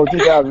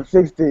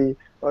 2016.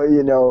 As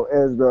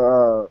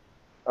the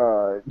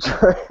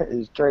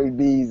as Trey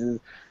Bees'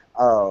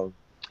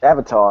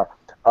 avatar.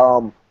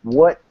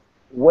 What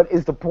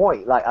is the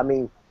point? Like, I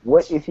mean,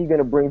 what is he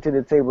gonna bring to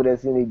the table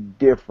that's any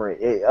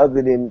different,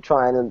 other than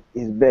trying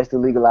his best to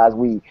legalize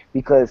weed?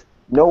 Because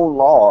no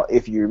law,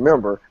 if you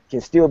remember,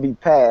 can still be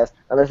passed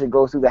unless it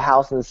goes through the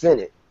House and the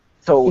Senate.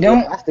 So it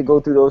has to go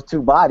through those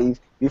 2 bodies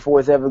before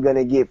it's ever going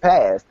to get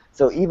passed.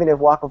 So even if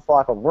Waka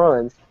Flocka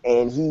runs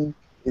and he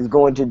is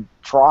going to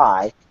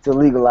try to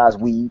legalize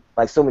weed,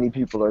 like so many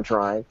people are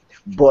trying,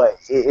 but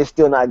it's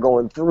still not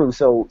going through.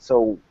 So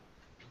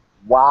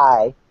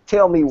why?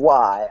 Tell me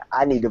why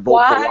I need to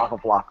vote for Waka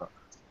Flocka.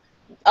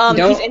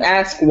 Don't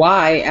ask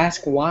why.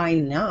 Ask why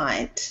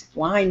not.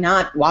 Why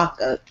not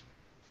Waka?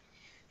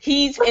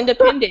 He's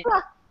independent.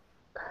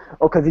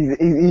 Oh, because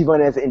he's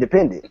running as an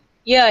independent.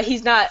 Yeah,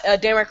 he's not a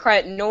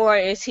Democrat, nor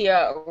is he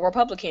a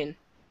Republican.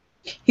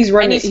 He's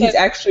running. He's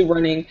actually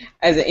running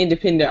as an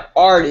independent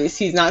artist.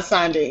 He's not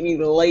signed to any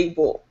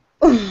label.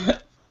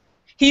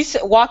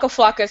 Waka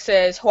Flocka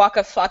says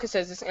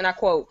this, and I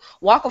quote: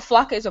 "Waka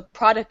Flocka is a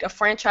product, a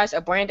franchise,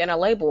 a brand, and a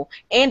label,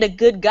 and a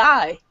good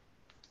guy."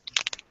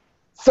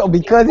 So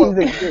because he's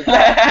a good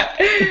guy,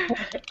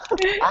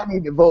 I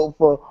need to vote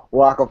for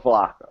Waka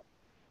Flocka.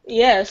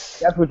 Yes.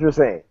 That's what you're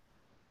saying.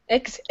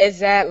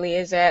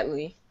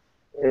 Exactly.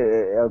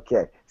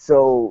 Okay.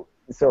 So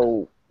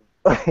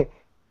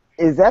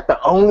is that the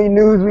only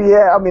news we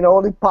have? I mean, the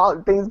only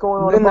things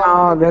going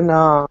on?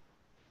 No.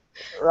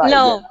 Right.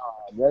 No.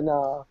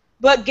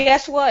 But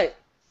guess what?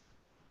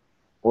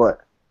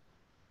 What?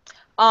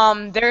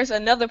 There's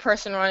another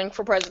person running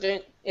for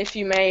president,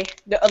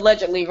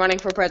 allegedly running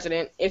for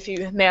president, if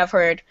you may have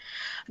heard.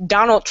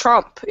 Donald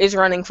Trump is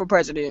running for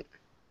president.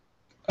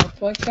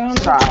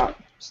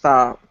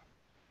 Stop.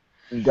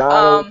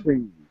 Donald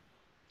Trump.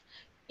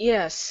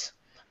 Yes.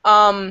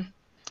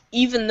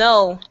 Even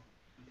though,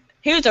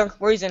 here's a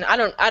reason, I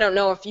don't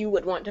know if you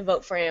would want to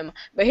vote for him,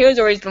 but here's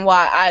a reason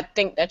why I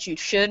think that you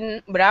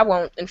shouldn't, but I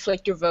won't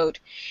inflict your vote.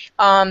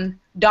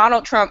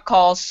 Donald Trump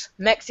calls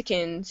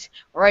Mexicans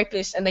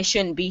rapists and they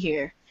shouldn't be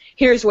here.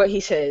 Here's what he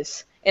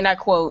says, and I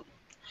quote: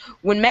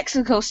 "When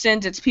Mexico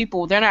sends its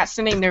people, they're not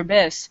sending their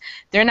best.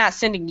 They're not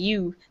sending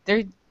you.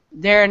 They're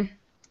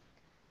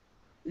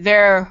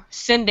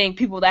sending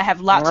people that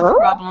have lots of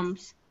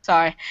problems.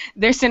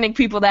 They're sending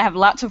people that have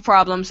lots of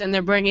problems, and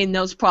they're bringing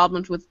those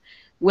problems with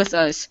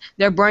us.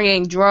 They're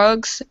bringing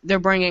drugs, they're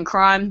bringing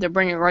crime, they're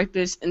bringing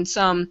rapists, and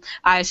some,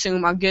 I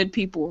assume, are good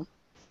people."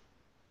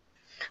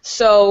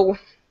 So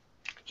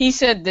he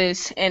said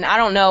this, and I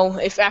don't know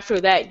if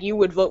after that you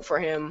would vote for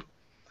him.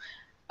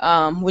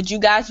 Would you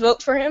guys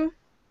vote for him?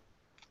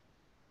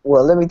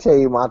 Well, let me tell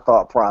you my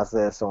thought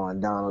process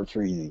on Donald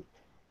Trump.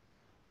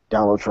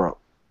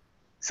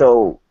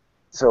 So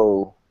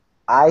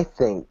I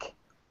think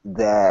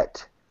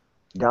that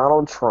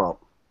Donald Trump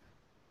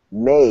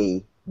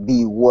may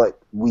be what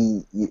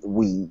we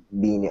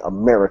being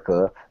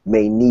America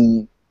may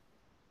need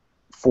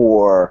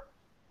for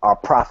our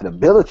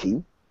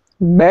profitability.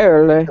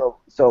 Barely.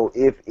 So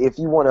if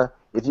you wanna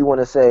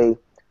say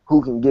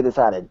who can get us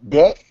out of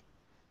debt,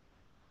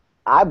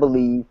 I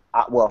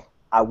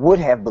would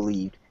have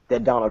believed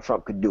that Donald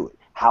Trump could do it.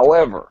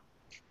 However,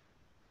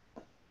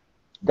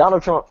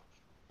 Donald Trump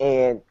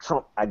and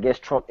Trump, I guess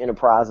Trump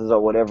Enterprises or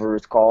whatever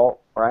it's called,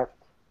 right?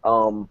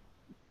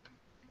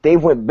 They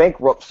went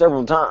bankrupt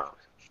several times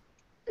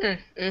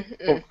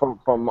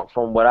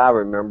from what I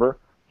remember.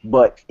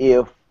 But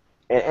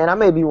and I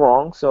may be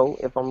wrong, so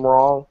if I'm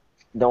wrong,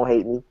 don't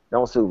hate me,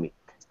 don't sue me.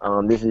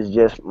 This is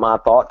just my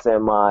thoughts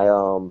and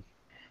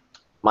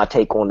my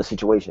take on the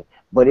situation.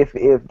 But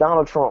if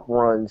Donald Trump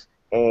runs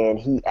and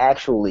he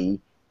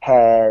actually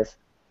has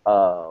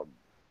and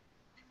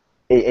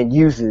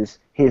uses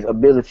his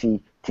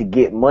ability to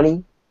get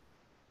money,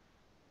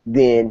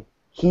 then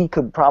he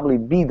could probably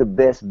be the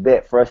best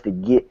bet for us to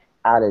get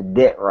out of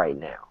debt right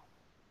now.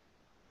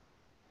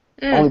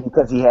 Only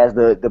because he has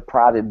the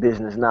private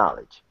business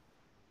knowledge.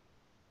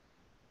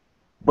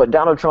 But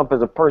Donald Trump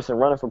as a person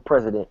running for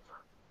president,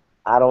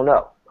 I don't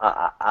know.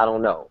 I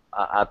don't know.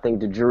 I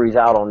think the jury's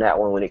out on that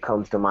one when it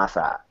comes to my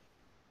side.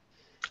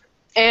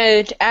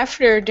 And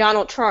after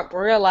Donald Trump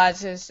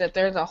realizes that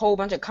there's a whole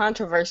bunch of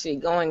controversy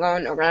going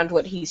on around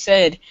what he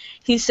said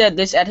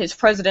this at his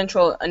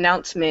presidential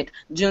announcement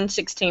June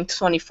 16th,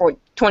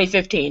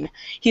 2015.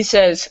 He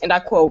says, and I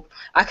quote,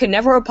 "I could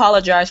never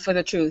apologize for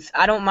the truth.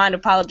 I don't mind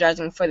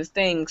apologizing for the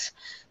things,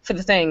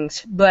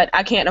 but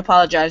I can't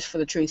apologize for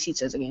the truth," he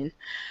says again.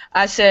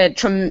 I said,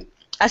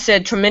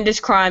 tremendous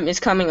crime is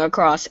coming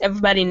across.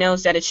 Everybody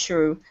knows that it's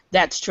true.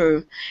 That's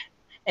true.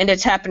 And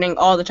it's happening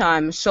all the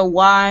time. So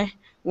why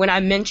when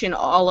I mention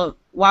all of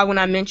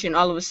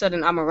a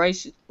sudden I'm a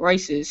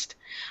racist?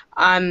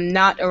 I'm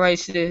not a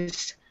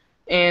racist,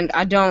 and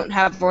I don't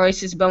have a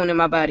racist bone in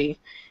my body.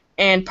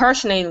 And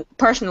personally,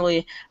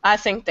 I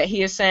think that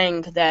he is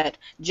saying that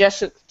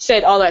just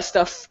said all that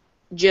stuff,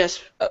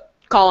 just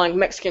calling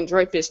Mexicans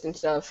rapists and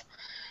stuff,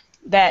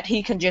 that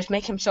he can just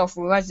make himself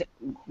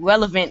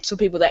relevant to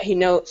people that he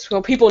knows,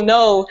 so people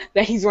know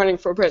that he's running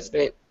for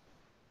president.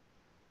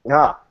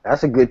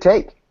 That's a good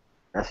take.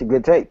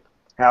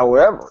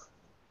 However,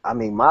 I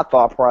mean, my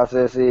thought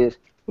process is,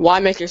 why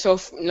make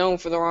yourself known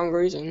for the wrong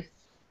reason?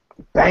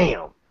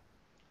 Bam.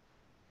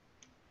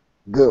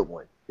 Good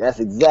one. That's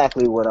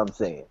exactly what I'm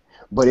saying.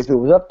 But if it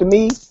was up to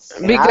me,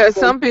 because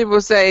some people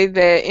say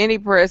that any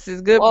press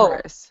is good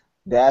press.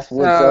 That's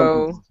what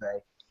some people say.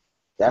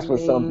 That's what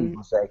some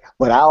people say.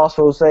 But I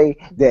also say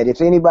that if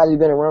anybody's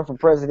going to run for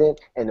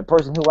president and the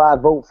person who I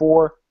vote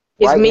for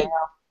right now,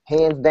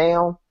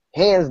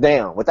 hands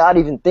down, without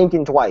even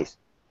thinking twice,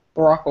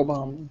 Barack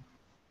Obama.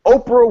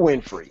 Oprah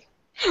Winfrey.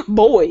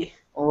 Boy.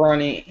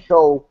 Ronnie.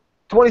 So,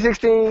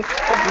 2016,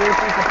 Oprah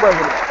Winfrey for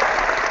president.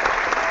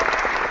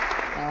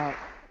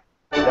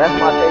 That's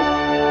my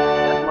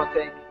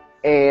take.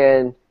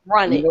 And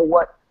you know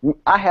what?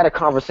 I had a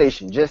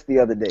conversation just the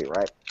other day,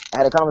 right? I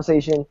had a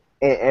conversation,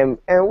 and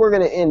we're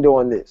going to end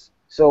on this.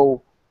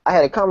 So, I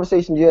had a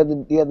conversation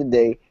the other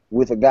day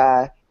with a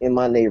guy in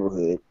my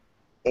neighborhood,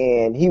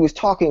 and he was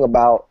talking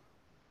about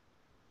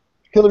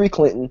Hillary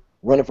Clinton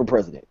running for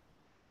president.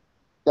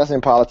 That's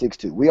in politics,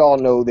 too. We all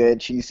know that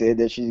she said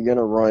that she's going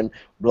to run,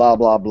 blah,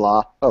 blah,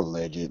 blah,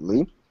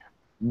 allegedly.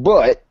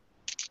 But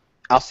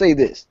I'll say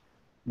this,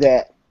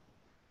 that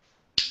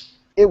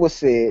it was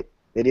said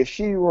that if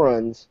she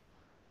runs,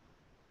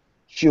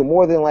 she'll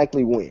more than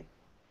likely win.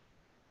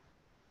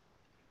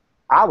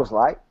 I was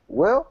like,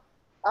 well,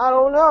 I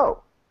don't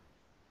know.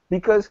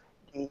 Because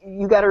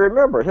you got to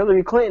remember,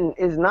 Hillary Clinton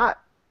is not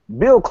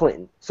Bill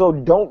Clinton. So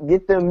don't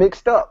get them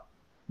mixed up.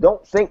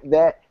 Don't think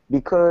that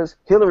because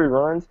Hillary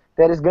runs,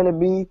 that it's going to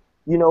be,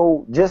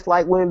 just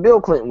like when Bill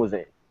Clinton was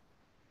in.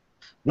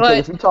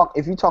 Because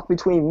if you talk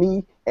between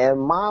me and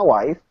my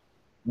wife,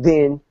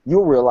 then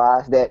you'll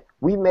realize that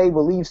we may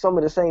believe some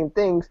of the same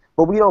things,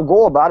 but we don't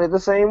go about it the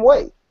same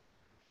way.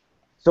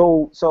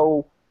 So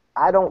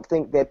I don't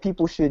think that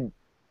people should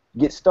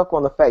get stuck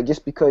on the fact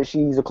just because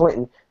she's a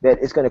Clinton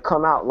that it's going to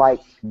come out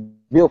like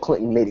Bill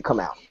Clinton made it come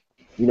out.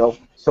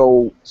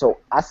 So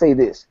I say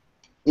this: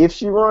 if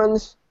she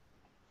runs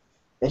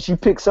and she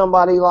picks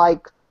somebody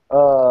like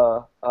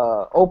Oprah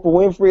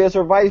Winfrey as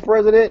her vice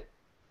president,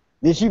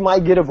 then she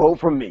might get a vote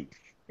from me.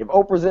 If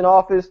Oprah's in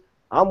office,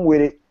 I'm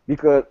with it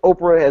because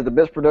Oprah has the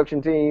best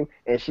production team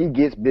and she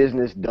gets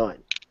business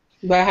done.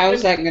 But how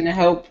is that going to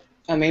help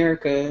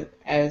America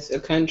as a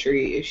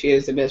country if she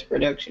has the best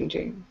production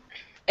team?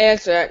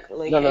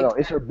 Exactly. No.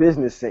 It's her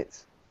business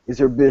sense.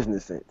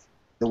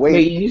 The way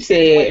but you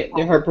said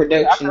her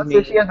production I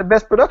said she has the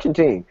best production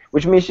team,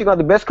 which means she got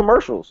the best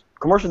commercials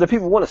that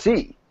people want to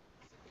see.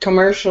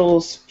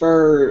 Commercials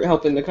for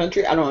helping the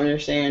country? I don't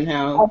understand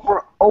how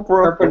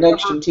Oprah her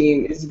production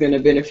team is going to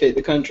benefit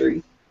the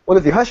country. Well,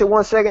 if you hush it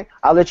 1 second,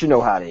 I'll let you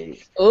know how it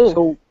is.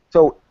 Ooh.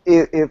 So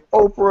if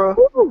Oprah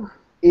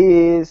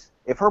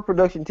if her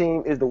production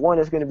team is the one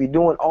that's going to be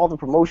doing all the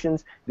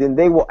promotions, then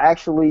they will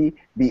actually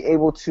be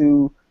able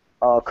to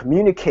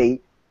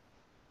communicate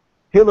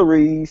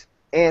Hillary's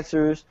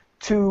answers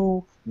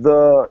to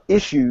the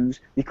issues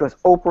because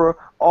Oprah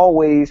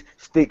always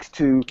sticks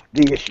to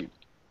the issue.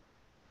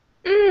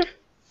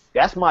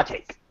 That's my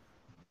take.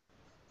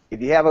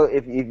 If you have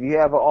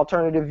an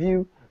alternative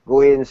view,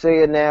 go ahead and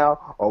say it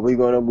now, or we're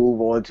gonna move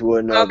on to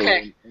another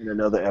Okay. one in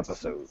another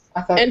episode.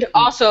 I thought. And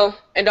also,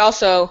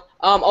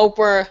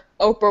 Oprah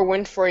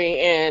Winfrey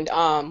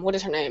and what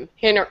is her name?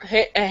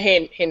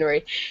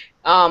 Henry.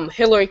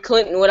 Hillary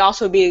Clinton would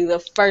also be the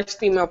first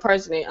female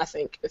president, I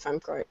think, if I'm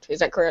correct. Is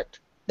that correct?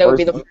 That would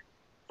be the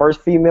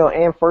First female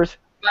and first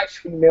vice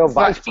female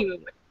vice. first female.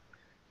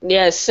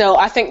 Yes, so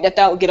I think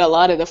that would get a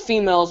lot of the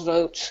females'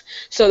 votes,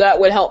 so that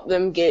would help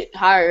them get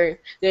higher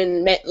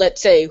than,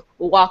 let's say,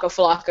 Waka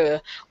Flocka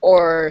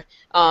or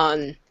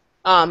Donald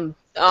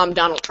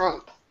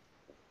Trump.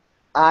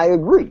 I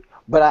agree,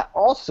 but I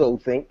also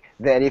think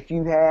that if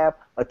you have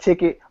a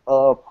ticket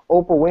of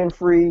Oprah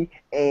Winfrey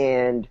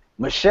and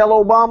Michelle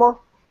Obama,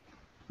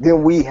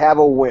 then we have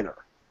a winner.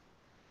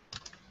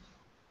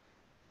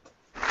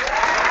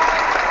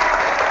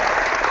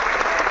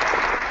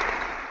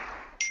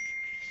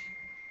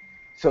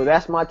 So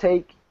that's my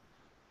take.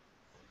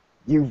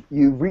 You've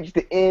reached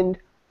the end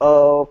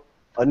of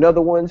another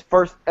one's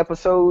first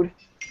episode.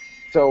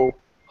 So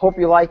hope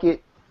you like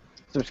it.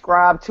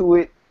 Subscribe to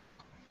it.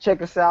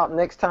 Check us out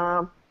next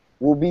time.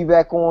 We'll be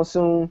back on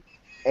soon.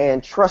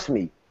 And trust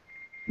me,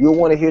 you'll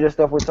want to hear the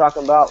stuff we're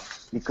talking about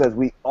because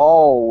we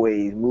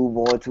always move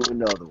on to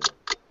another one.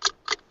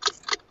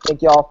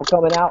 Thank y'all for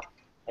coming out,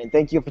 and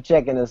thank you for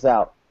checking us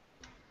out.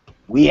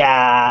 We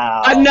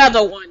out.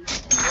 Another one.